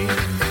śpi.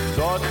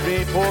 Do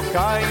drzwi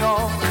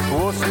pukają,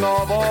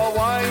 głośno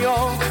wołają,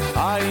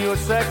 a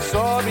Jusek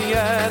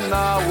sobie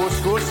na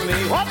łóżku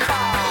śni.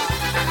 Hopa!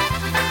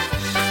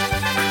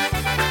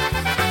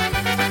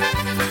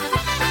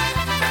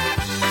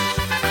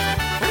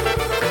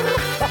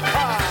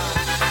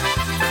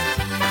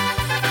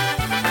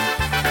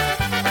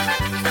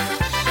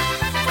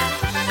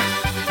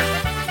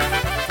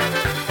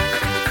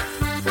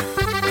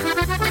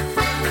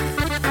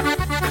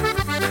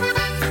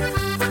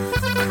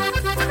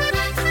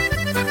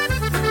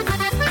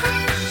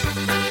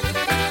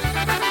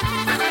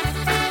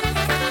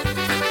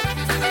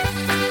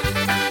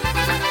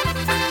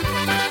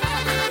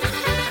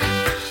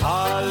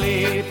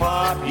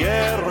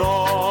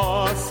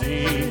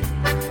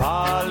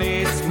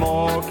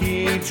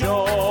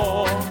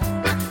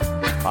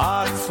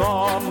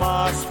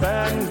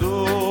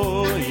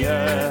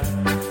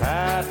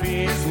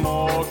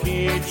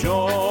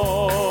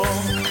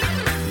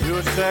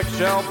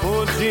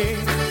 budzi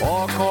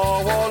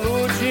około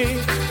ludzi.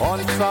 On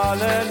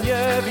wcale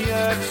nie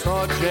wie,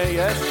 co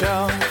dzieje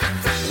się.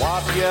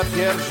 Łapie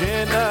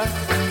pierzynę,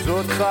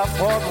 rzuca w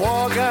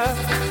podłogę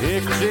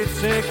i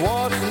krzyczy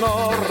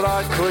głośno,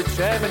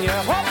 ratujcie mnie,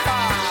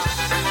 hopa!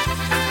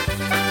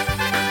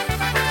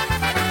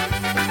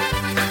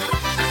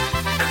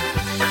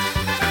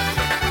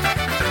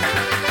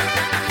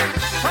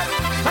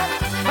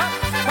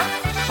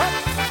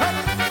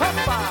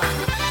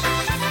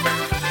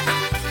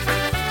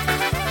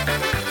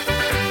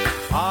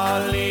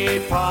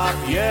 Pali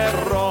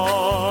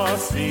papierosy,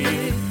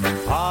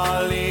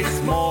 pali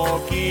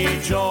smoki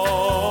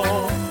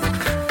Joe,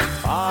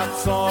 a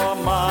co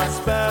ma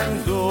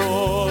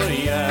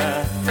spęduje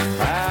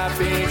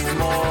Happy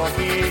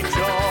Smoky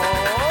Joe.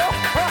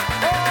 Ho,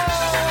 ho!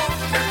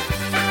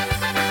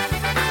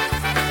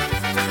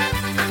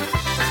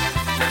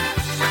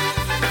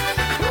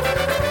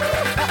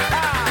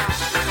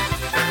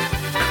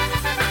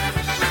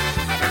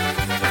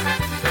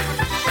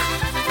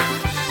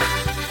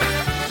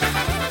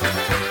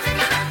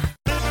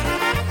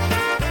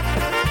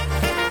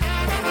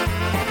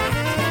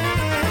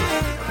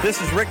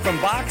 This is Rick from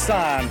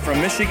Boxon from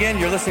Michigan.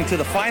 You're listening to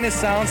the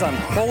finest sounds on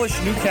Polish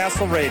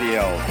Newcastle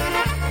Radio.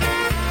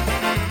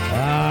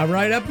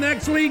 Right up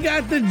next, we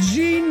got the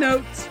G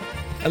notes,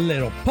 a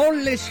little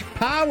Polish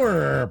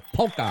power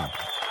polka.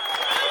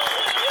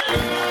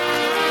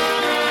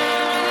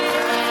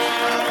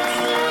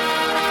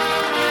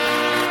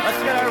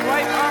 Let's get our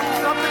right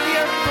arms up in the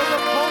air for the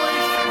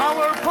Polish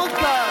power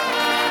polka.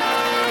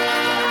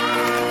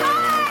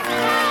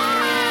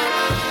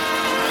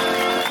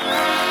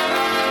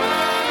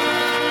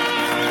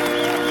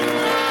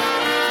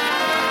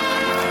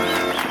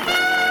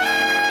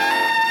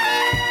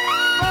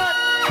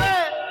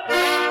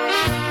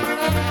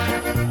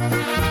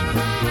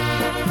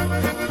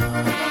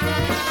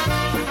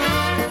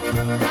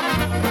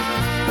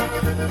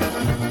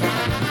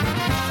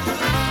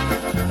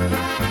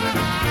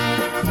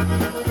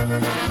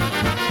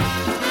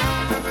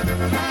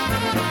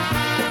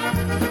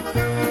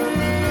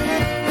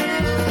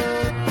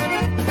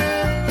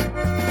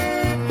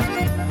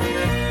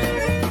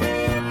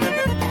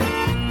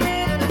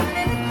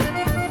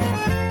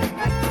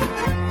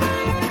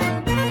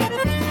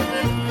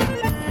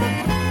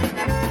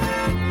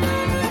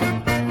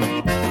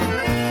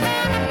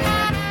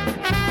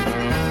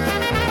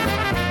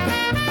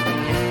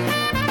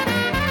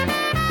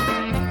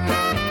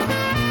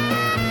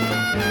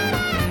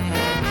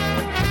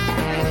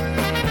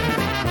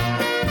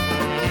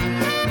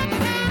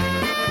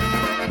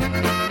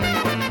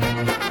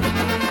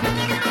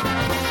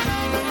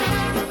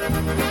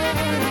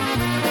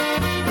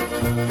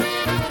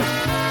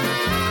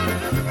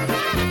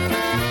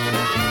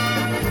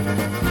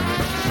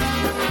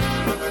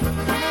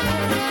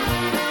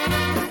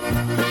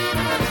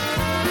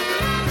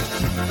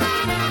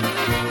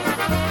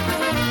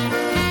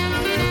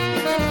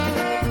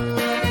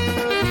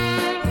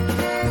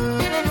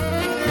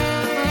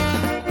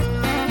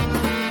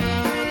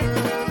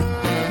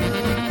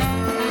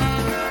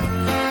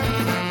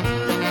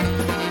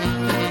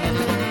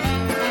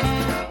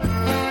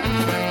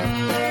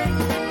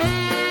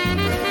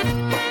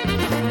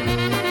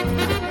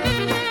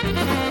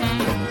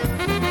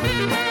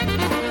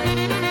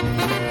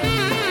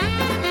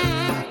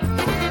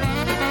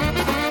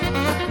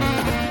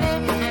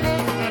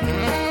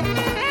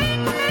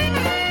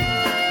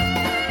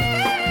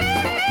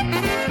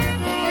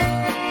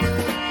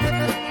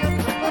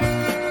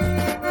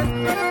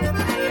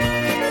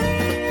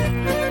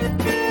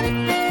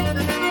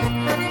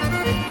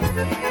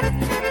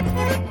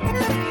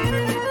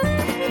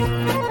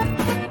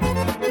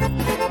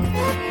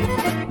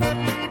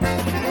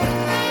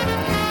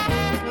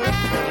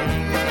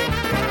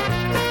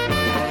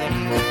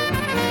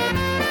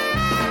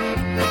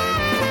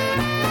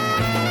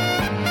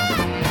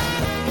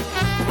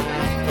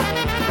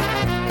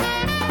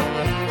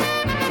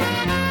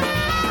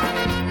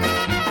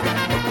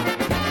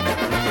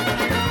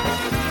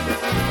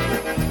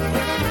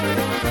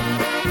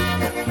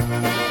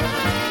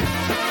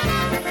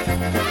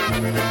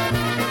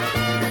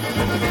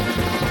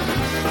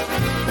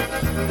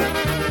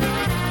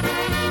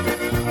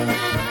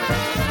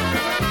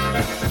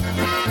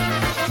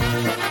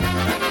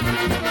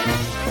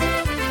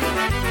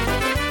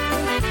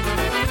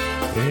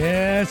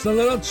 Yes, a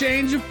little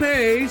change of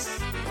pace.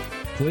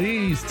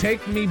 Please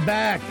take me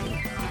back.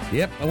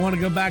 Yep, I want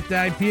to go back to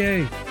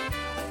IPA.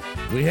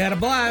 We had a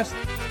blast.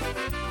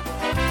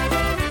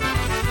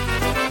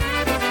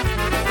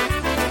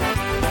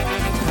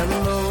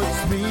 Hello,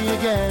 it's me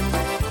again.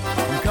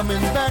 I'm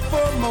coming back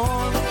for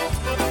more.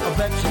 I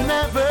bet you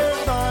never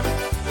thought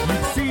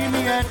you'd see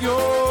me at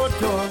your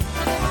door.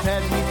 It's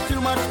had me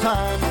too much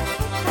time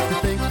to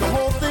think the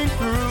whole thing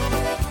through,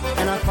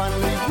 and I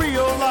finally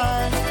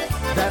realized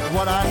that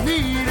what I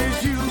need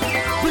is you.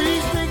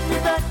 Please take me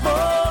back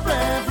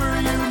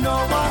forever. You know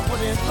I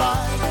wouldn't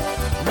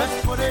lie.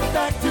 Let's put it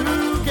back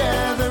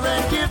together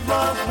and give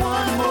love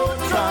one more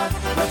try.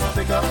 Let's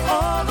pick up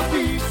all the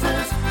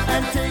pieces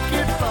and take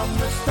it from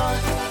the start.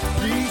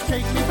 Please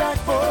take me back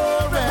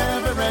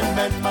forever and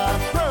mend my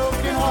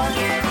broken heart.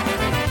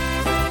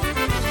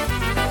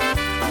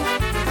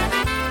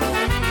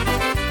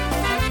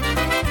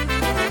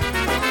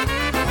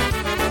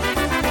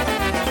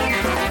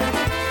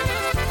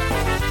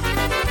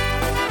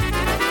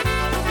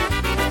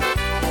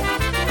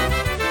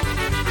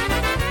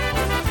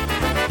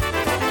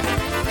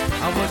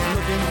 I was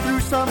looking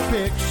through some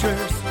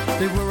pictures,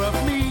 they were of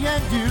me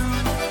and you.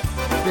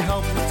 They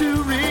helped me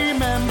to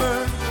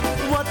remember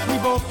what we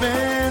both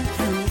been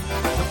through.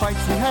 The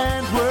fights we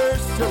had were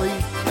silly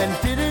and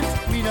didn't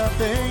mean a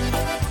thing.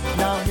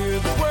 Now hear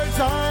the words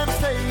I'm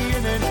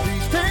saying and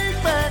please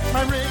take back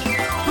my ring.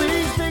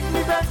 Please take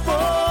me back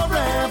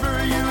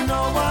forever, you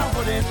know I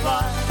wouldn't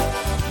lie.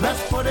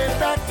 Let's put it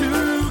back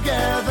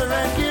together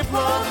and give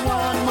love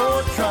one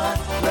more try.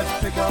 Let's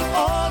pick up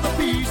all the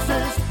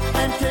pieces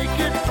and take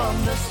it from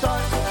the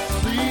start.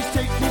 Please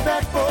take me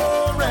back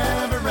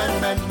forever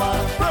and mend my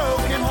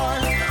broken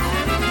heart.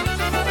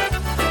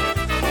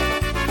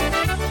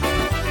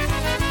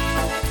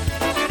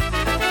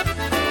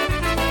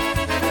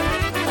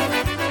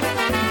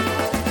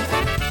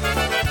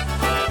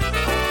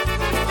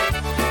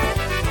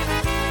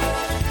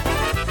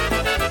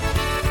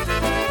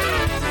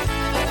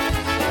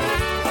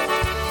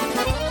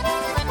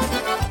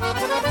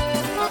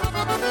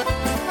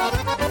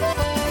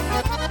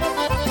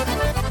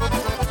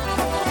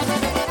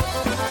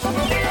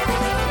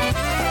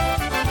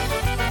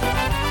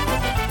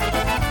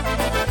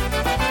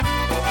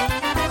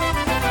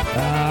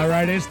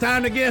 It's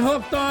time to get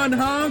hooked on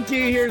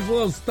honky. Here's a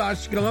little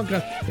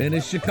Stashkalunka and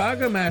his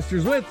Chicago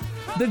Masters with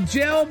the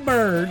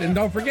Jailbird. And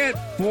don't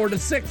forget, 4 to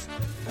 6,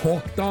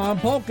 Hooked on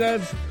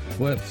Polkas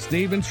with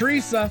Steve and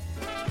Teresa.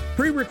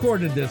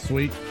 Pre-recorded this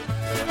week.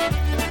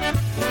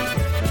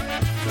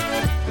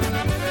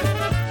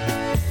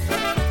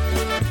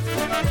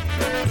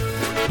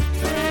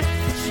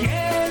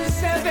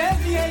 Siedzę we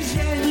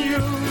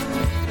więzieniu,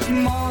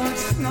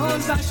 mocno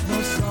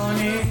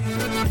zaśmocony.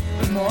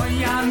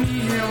 Moja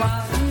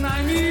miła,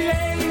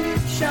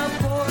 najmilejsza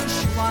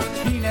poszła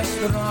w inne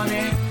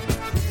strony.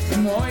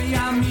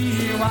 Moja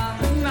miła,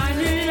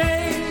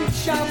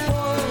 najmilejsza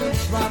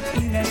poszła w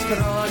inne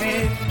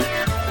strony.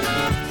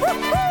 Hop,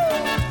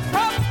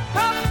 hop,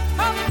 hop,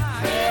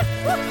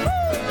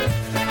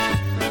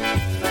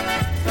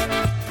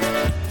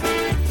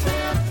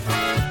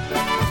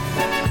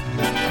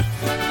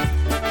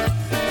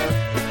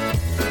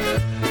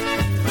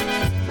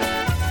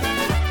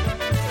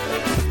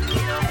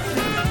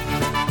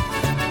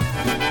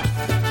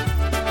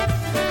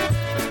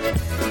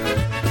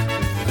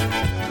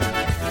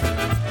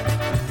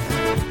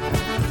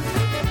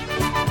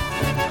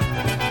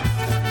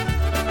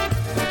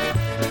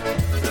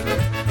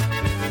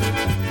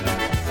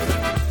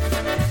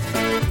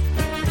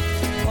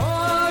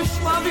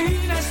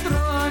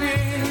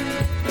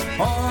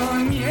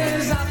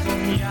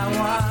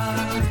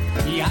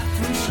 ja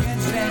tu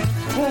siedzę,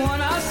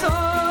 ona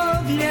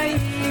sobie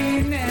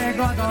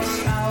innego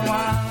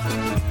dostała.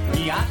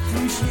 Ja tu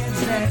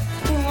siedzę,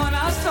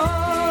 ona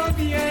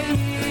sobie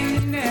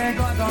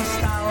innego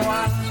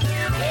dostała.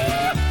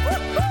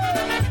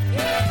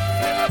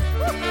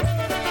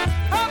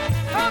 Hop,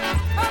 hop,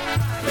 hop.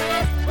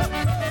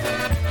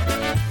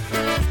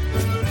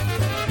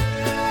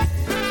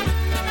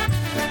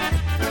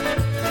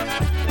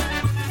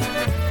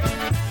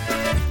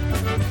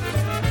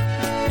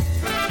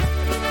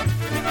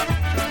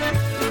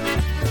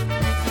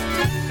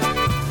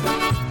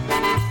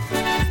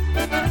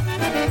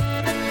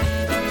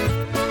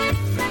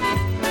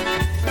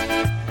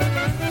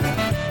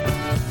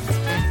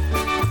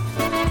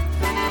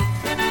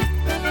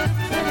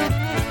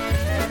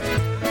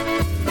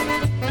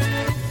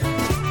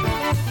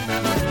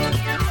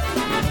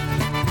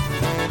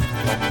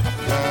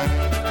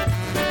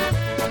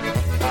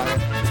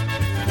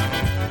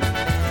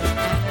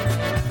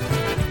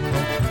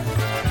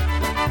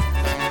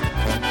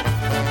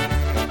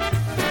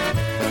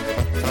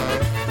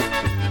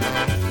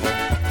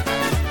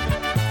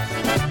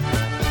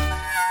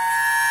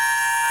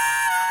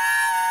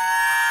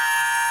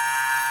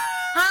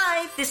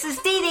 This is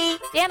Dee Dee.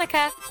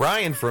 Danica.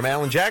 Ryan from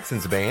Alan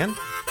Jackson's band.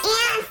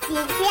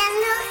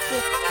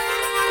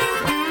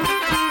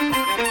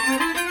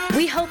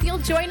 We hope you'll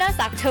join us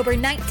October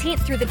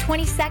 19th through the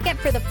 22nd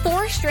for the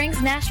Four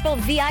Strings Nashville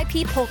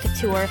VIP Polka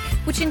Tour,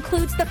 which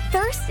includes the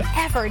first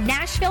ever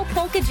Nashville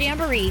Polka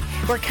Jamboree,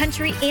 where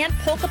country and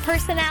polka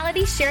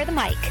personalities share the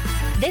mic.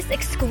 This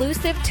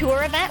exclusive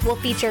tour event will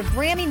feature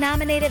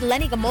Grammy-nominated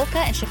Lenny Gomulka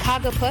and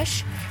Chicago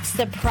Push,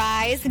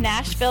 surprise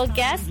Nashville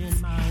guests,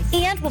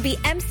 and will be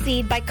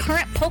emceed by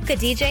current polka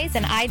DJs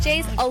and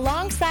IJs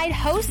alongside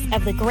hosts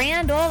of the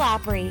Grand Ole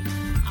Opry.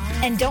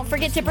 And don't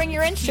forget to bring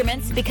your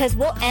instruments because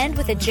we'll end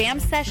with a jam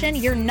session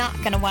you're not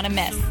going to want to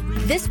miss.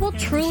 This will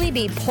truly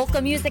be polka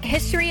music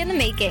history in the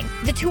making.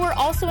 The tour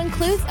also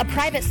includes a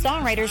private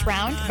songwriters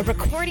round, a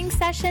recording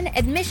session,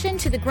 admission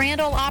to the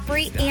Grand Ole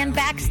Opry and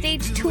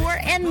backstage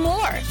tour, and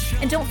more.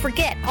 And don't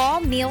forget,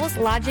 all meals,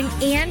 lodging,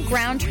 and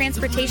ground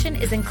transportation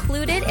is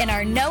included in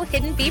our no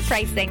hidden fee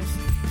pricing.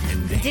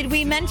 Did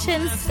we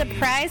mention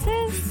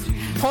surprises?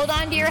 Hold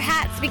on to your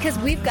hats because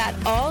we've got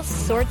all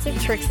sorts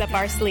of tricks up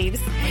our sleeves.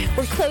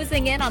 We're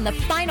closing in on the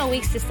final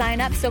weeks to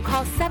sign up, so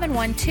call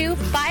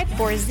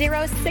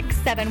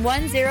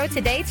 712-540-6710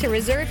 today to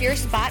reserve your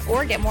spot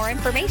or get more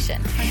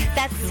information.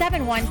 That's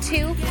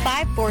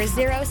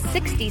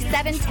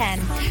 712-540-6710.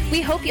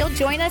 We hope you'll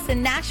join us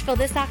in Nashville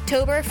this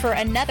October for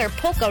another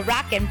Polka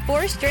Rockin'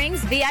 4 Strings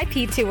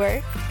VIP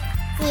tour.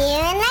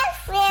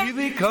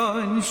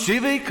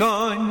 Siwy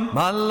koń,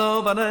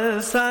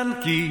 malowane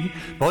sanki,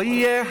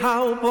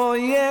 pojechał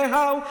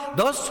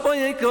do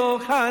swojej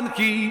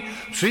kochanki.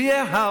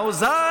 Przyjechał,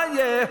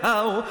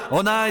 zajechał,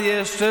 ona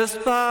jeszcze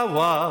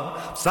spała.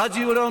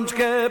 Wsadził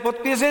rączkę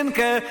pod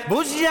pierzynkę,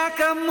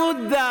 buziaka mu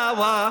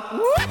dała.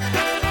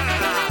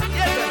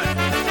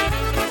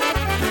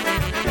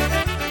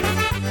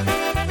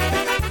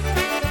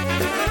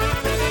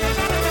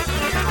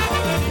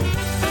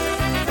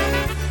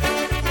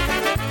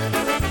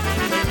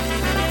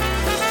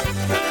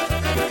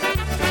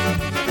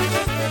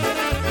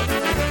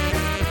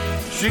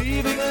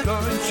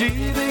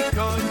 Siwy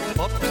koń,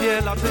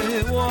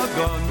 podbielaty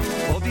łogoń.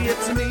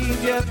 Powiedz mi,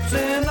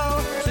 dziewczyno,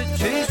 czy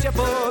ci się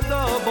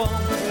podobą?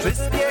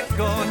 Wszystkie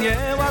konie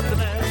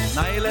ładne,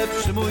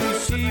 najlepszy mój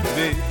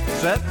siwy,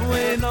 że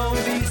płyną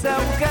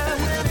wisełkę,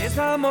 nie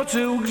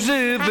zamoczył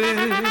grzyby.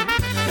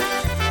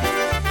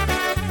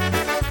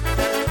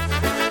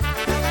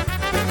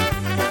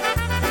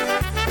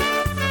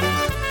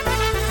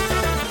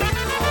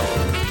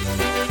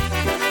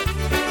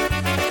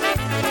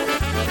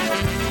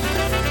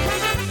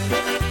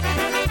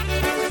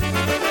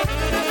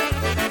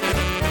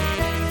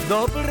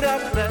 Dobra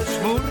też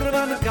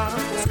murmanka,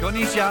 z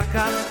konisia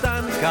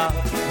kasztanka.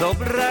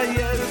 Dobra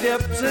jest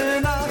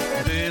dziewczyna,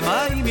 gdy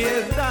ma imię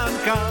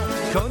Danka.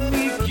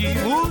 Koniki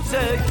u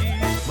rzeki,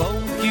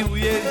 wąki u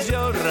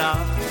jeziora.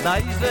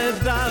 Dajże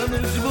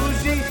Danuś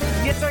buzi,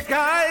 nie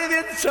czekaj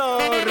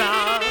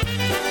wieczora.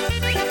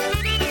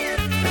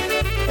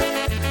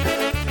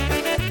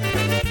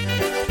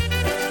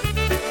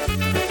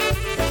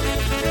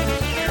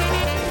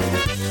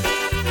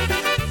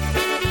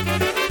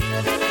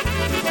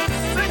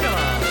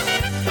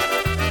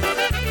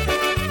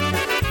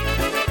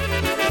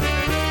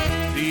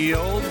 The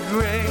old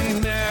gray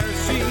mare,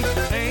 she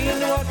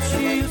ain't what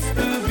she used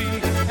to be,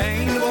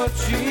 ain't what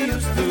she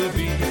used to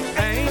be,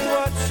 ain't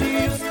what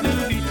she used to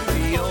be.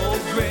 The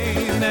old gray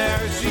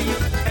mare, she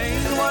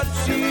ain't what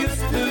she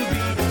used to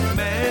be,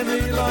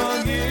 many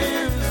long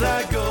years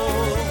ago.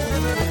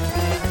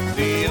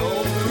 The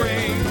old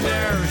gray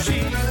mare,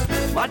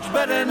 she's much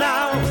better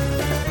now,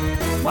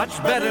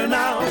 much better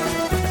now.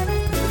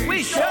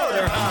 We showed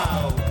her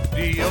how.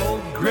 The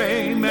old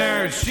gray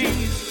mare,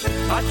 she's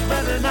much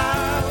better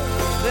now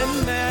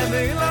than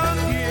many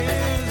long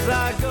years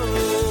ago.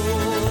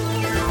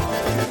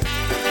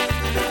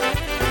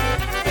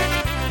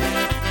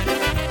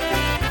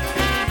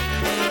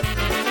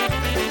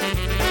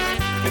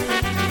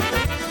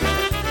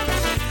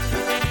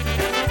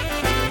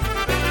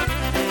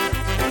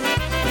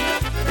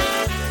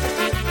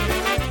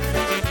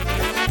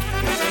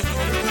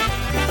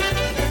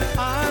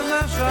 A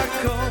nasza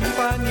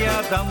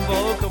kompania tam w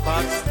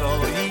okopach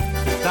stoi,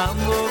 tam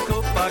w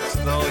okopach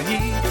stoi,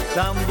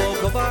 tam w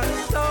okopach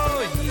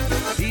stoi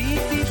i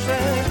pisze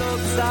do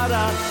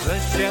cara, że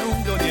się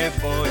go nie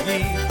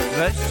boi,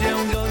 że się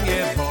go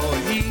nie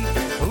boi.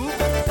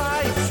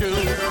 Hupaj,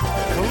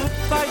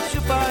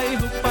 ciupaj,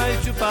 hupaj,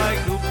 ciupaj,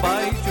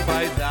 hupaj,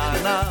 ciupaj,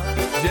 dana,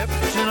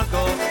 dziewczyno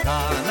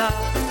kochana,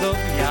 do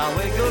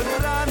białego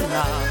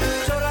rana.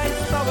 Wczoraj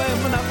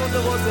spałem na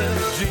podłodze,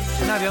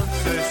 dziś na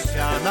wiązce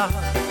siana.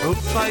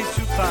 Hupaj,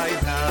 ciupaj,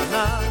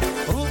 dana,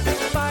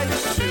 hupaj,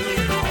 ciupaj.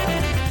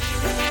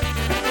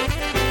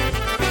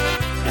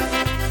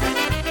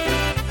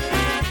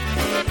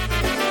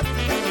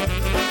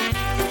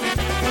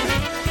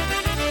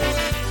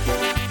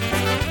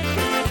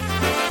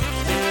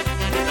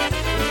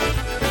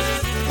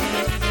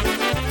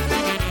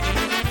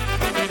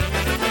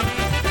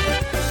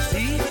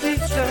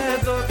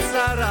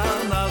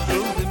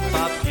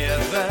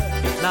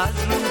 Na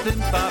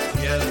żółtym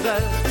papierze,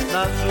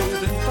 na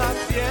żółtym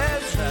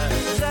papierze,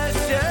 że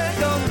się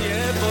go nie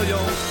boją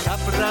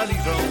kaprali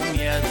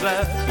żołnierze,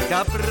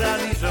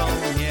 kaprali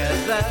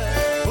żołnierze.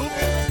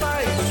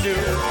 Hupaj,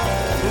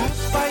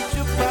 hupaj,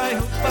 ciupaj,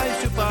 hupaj,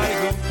 ciupaj,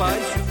 hupaj,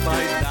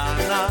 ciupaj,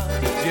 dana,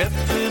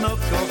 dziewczyno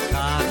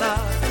kochana,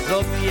 do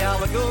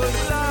białego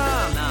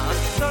rana.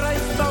 Wczoraj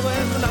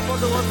spałem na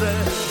podłodze,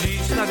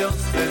 dziś na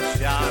wiązce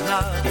siana.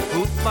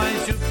 Hupaj,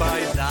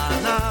 ciupaj,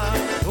 dana,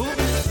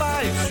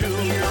 hupaj,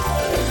 ciupaj.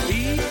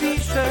 I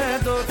pisze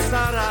do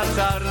cara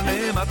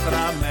czarnym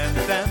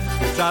atramentem,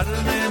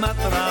 czarnym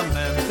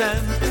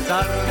atramentem,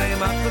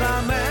 czarnym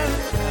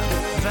atramentem,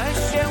 że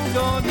się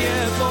go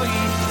nie boi.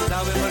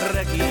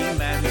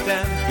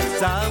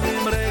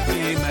 Całym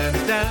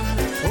regimentem.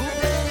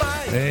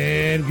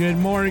 And good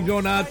morning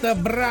going out to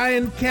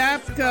Brian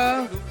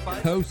Kapka,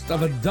 host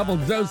of A Double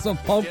Dose of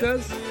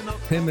Polkas,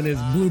 him and his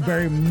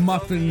blueberry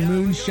muffin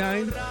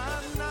moonshine.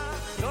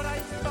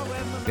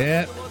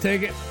 Yeah,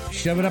 take it,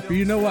 shove it up,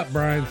 you know what,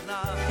 Brian.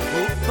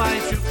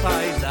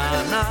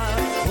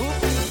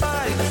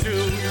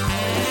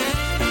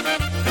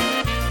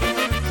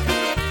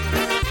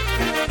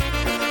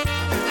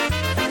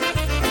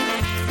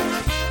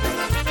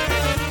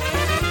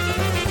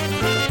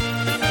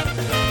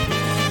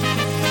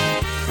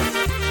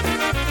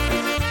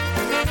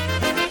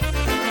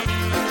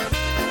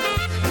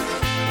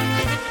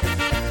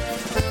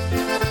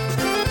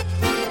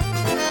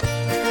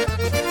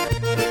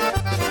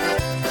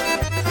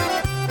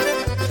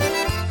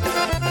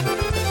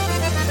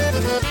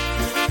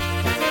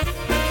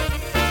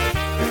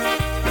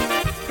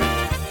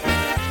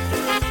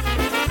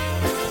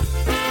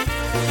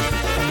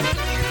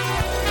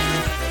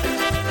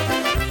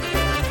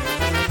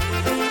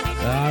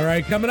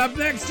 Coming up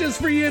next, just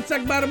for you, it's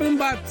like Bada Boom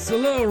Bots, a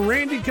little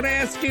Randy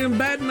Kraski and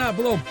Batting Up,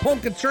 a little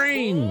Polka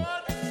Train.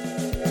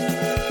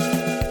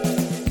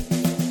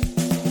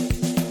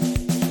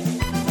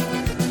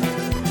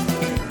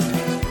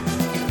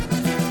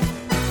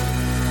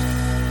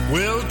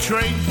 Well,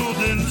 train pulled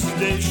in the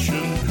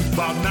station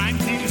about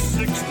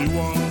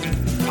 1961.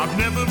 I've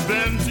never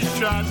been to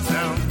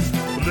Chi-Town,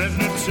 but let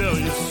me tell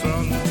you,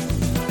 son,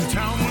 the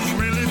town was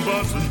really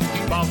buzzing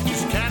about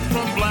this cat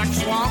from Black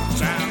Swamp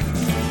Town.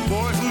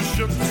 Boy who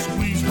shook the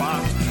squeeze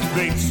box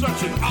made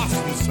such an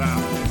awesome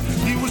sound.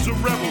 He was a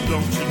rebel,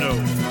 don't you know?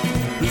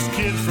 This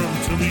kid from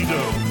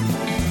Toledo.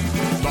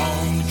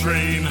 Long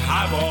train,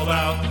 highballed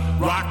out,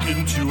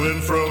 rocking to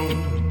and fro.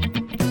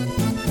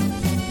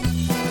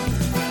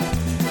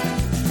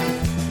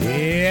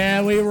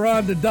 Yeah, we were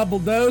on the Double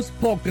Dose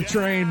Polka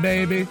Train,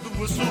 baby. The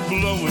whistle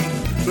blowing,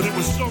 but it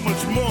was so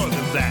much more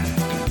than that.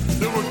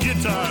 There were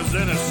guitars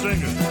and a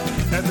singer,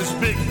 and this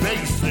big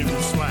bass they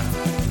would slap.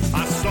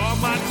 I saw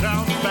my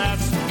town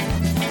passing,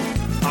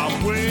 I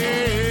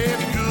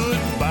waved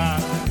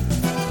goodbye.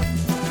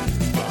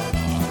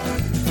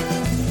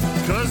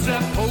 'Cause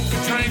that polka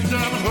train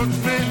done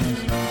hooked me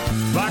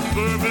like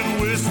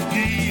bourbon,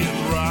 whiskey, and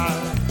rye.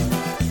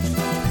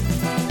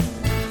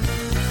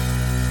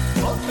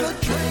 Polka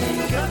train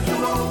kept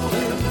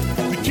rolling,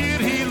 the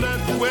kid he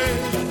led the way.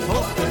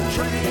 Polka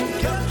train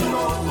kept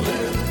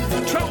rolling,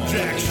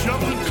 Trojack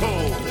shoveling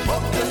coal.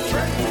 Polka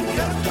train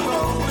kept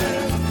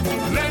rolling,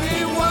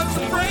 Lenny was a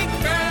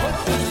breakman.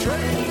 Polka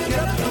train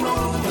kept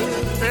rolling,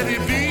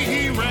 Eddie B,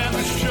 he ran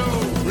the show.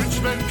 Rich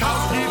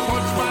Menkowski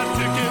punched my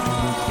ticket.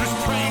 This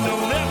train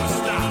don't ever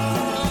stop.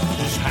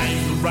 Just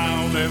hang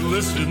around and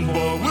listen,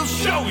 boy, we'll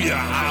show you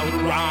how to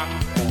rock.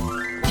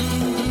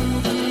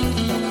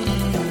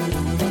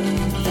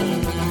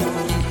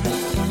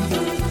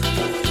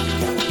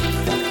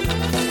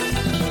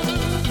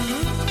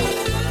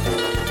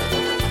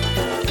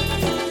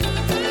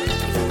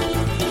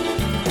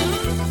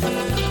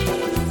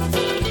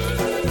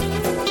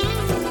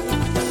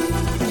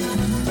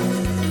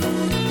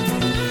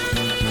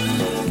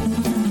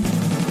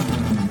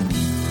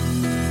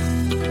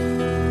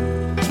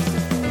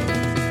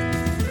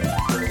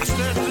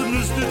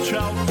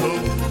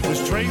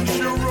 This train's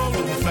sure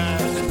rolling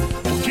fast.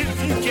 Kid, if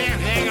you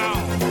can't hang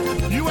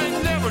on, you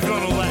ain't never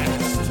gonna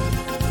last.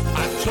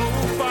 I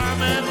told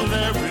Fireman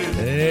Larry.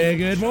 Hey,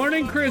 good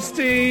morning,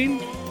 Christine.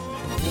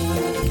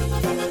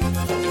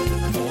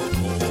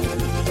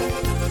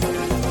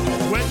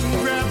 Went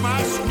and grabbed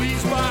my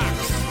squeeze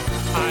box.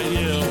 I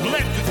yelled,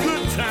 let the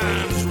good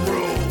times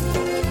roll.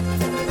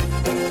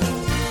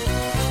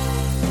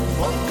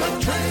 Polka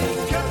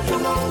train kept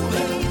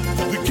rolling.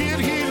 The kid,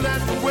 he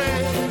led the way.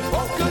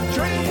 Polka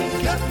train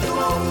kept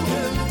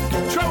rolling.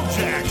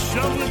 Trojack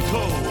shoveling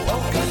coal.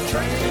 Polka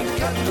train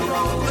kept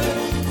rolling.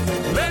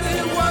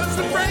 Lenny was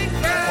the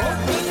breakman.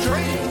 Polka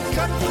train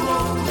kept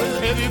rolling.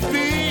 Eddie B,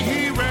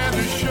 he ran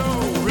the show.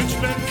 Rich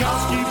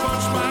Menkowski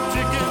punched my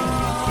ticket.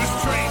 This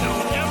train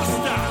don't ever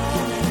stop.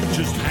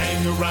 Just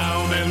hang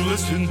around and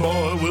listen,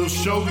 boy, we'll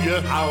show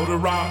you how to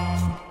rock.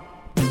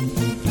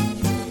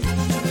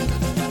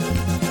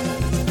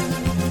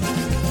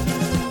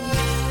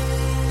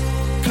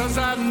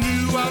 I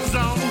knew I was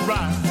on the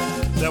ride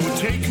that would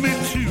take me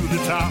to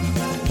the top.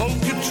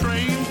 Polka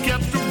train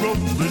kept a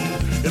rolling,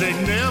 it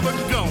ain't never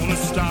gonna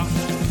stop.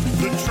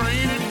 The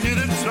train had hit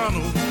a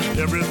tunnel,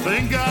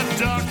 everything got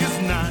dark as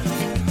night.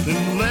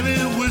 Then Lenny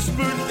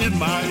whispered in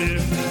my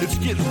ear, it's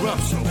getting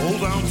rough, so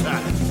hold on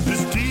tight.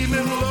 This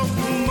demon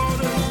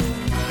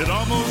locomotive, it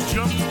almost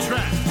jumped the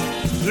track.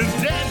 Then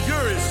Dad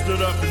Gurry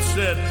stood up and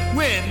said,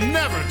 we ain't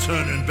never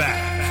turning back.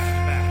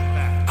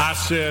 I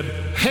said,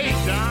 hey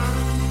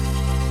Don.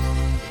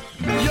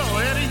 Yo,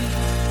 Eddie,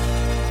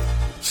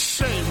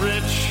 say,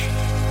 Rich,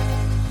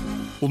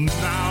 well,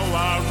 now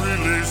I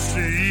really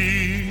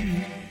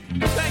see.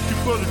 Thank you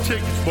for the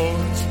tickets,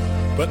 boys,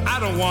 but I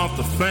don't want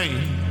the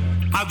fame.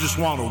 I just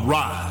want to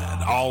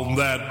ride on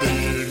that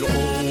big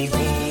old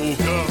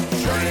polka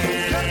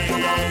train.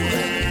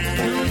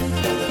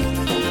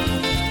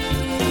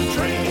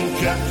 Train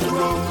kept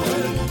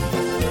rolling.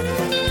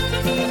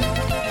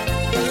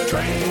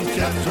 Train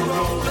kept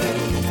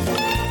rolling.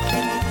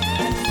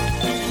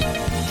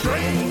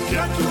 Train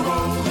kept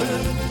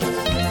rolling.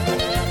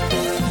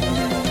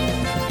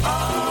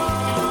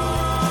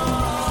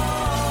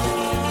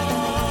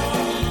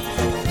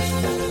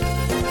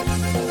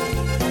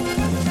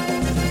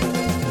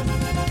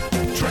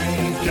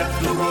 Train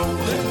kept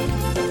rolling.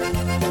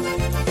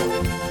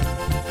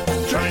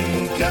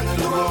 Train kept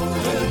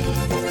rolling.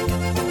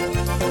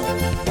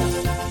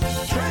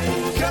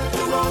 Train kept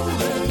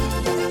rolling.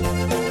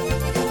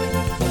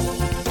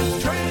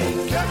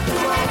 Train kept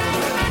rolling.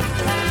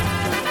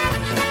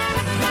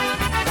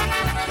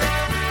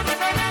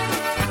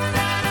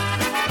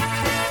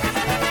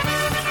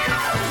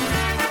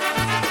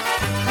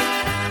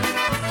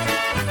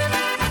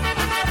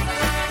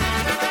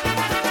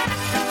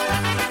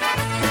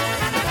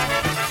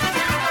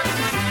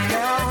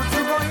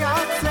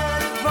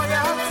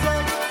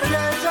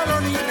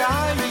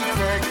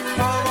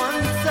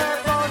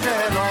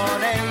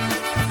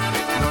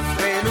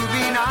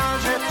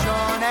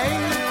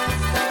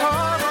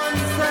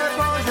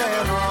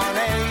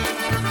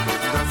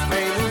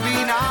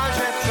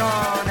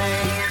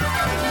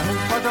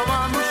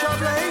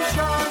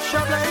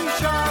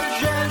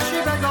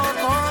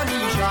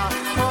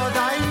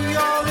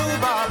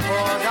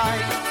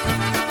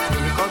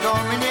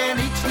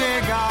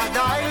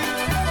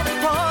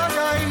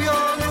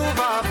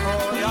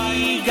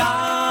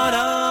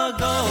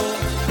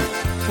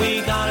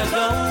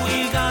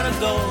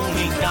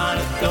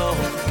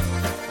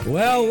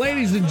 Well,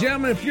 ladies and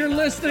gentlemen, if you're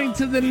listening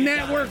to the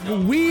network,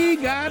 we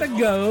gotta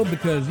go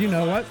because you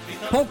know what?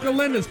 Polka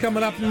Linda's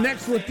coming up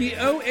next with the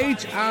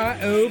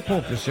OHIO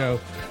Polka Show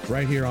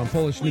right here on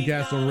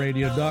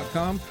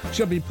PolishNewcastleRadio.com.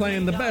 She'll be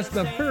playing the best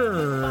of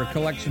her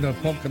collection of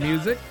polka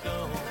music.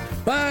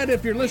 But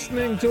if you're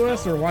listening to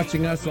us or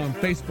watching us on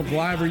Facebook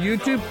Live or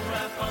YouTube,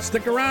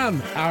 stick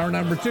around. Hour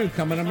number 2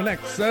 coming up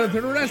next. So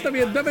to the rest of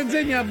you, do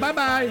widzenia.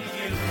 Bye-bye.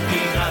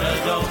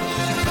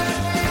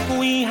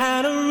 We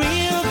had a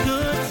real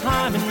good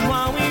time, and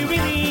while we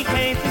really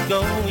came to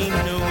go, we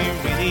knew we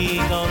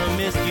really gonna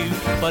miss you.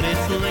 But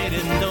it's late,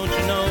 and don't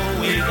you know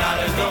we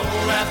gotta go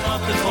wrap up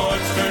the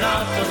cords, turn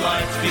out the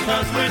lights,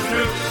 because we're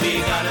through.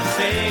 We gotta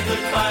say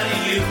goodbye to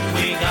you.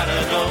 We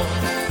gotta go.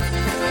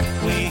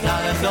 We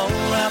gotta go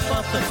wrap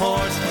up the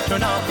cords,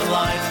 turn out the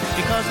lights,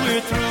 because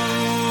we're through.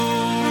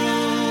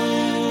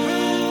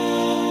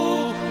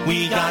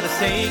 We gotta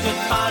say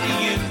goodbye to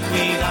you.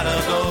 We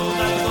gotta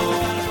go.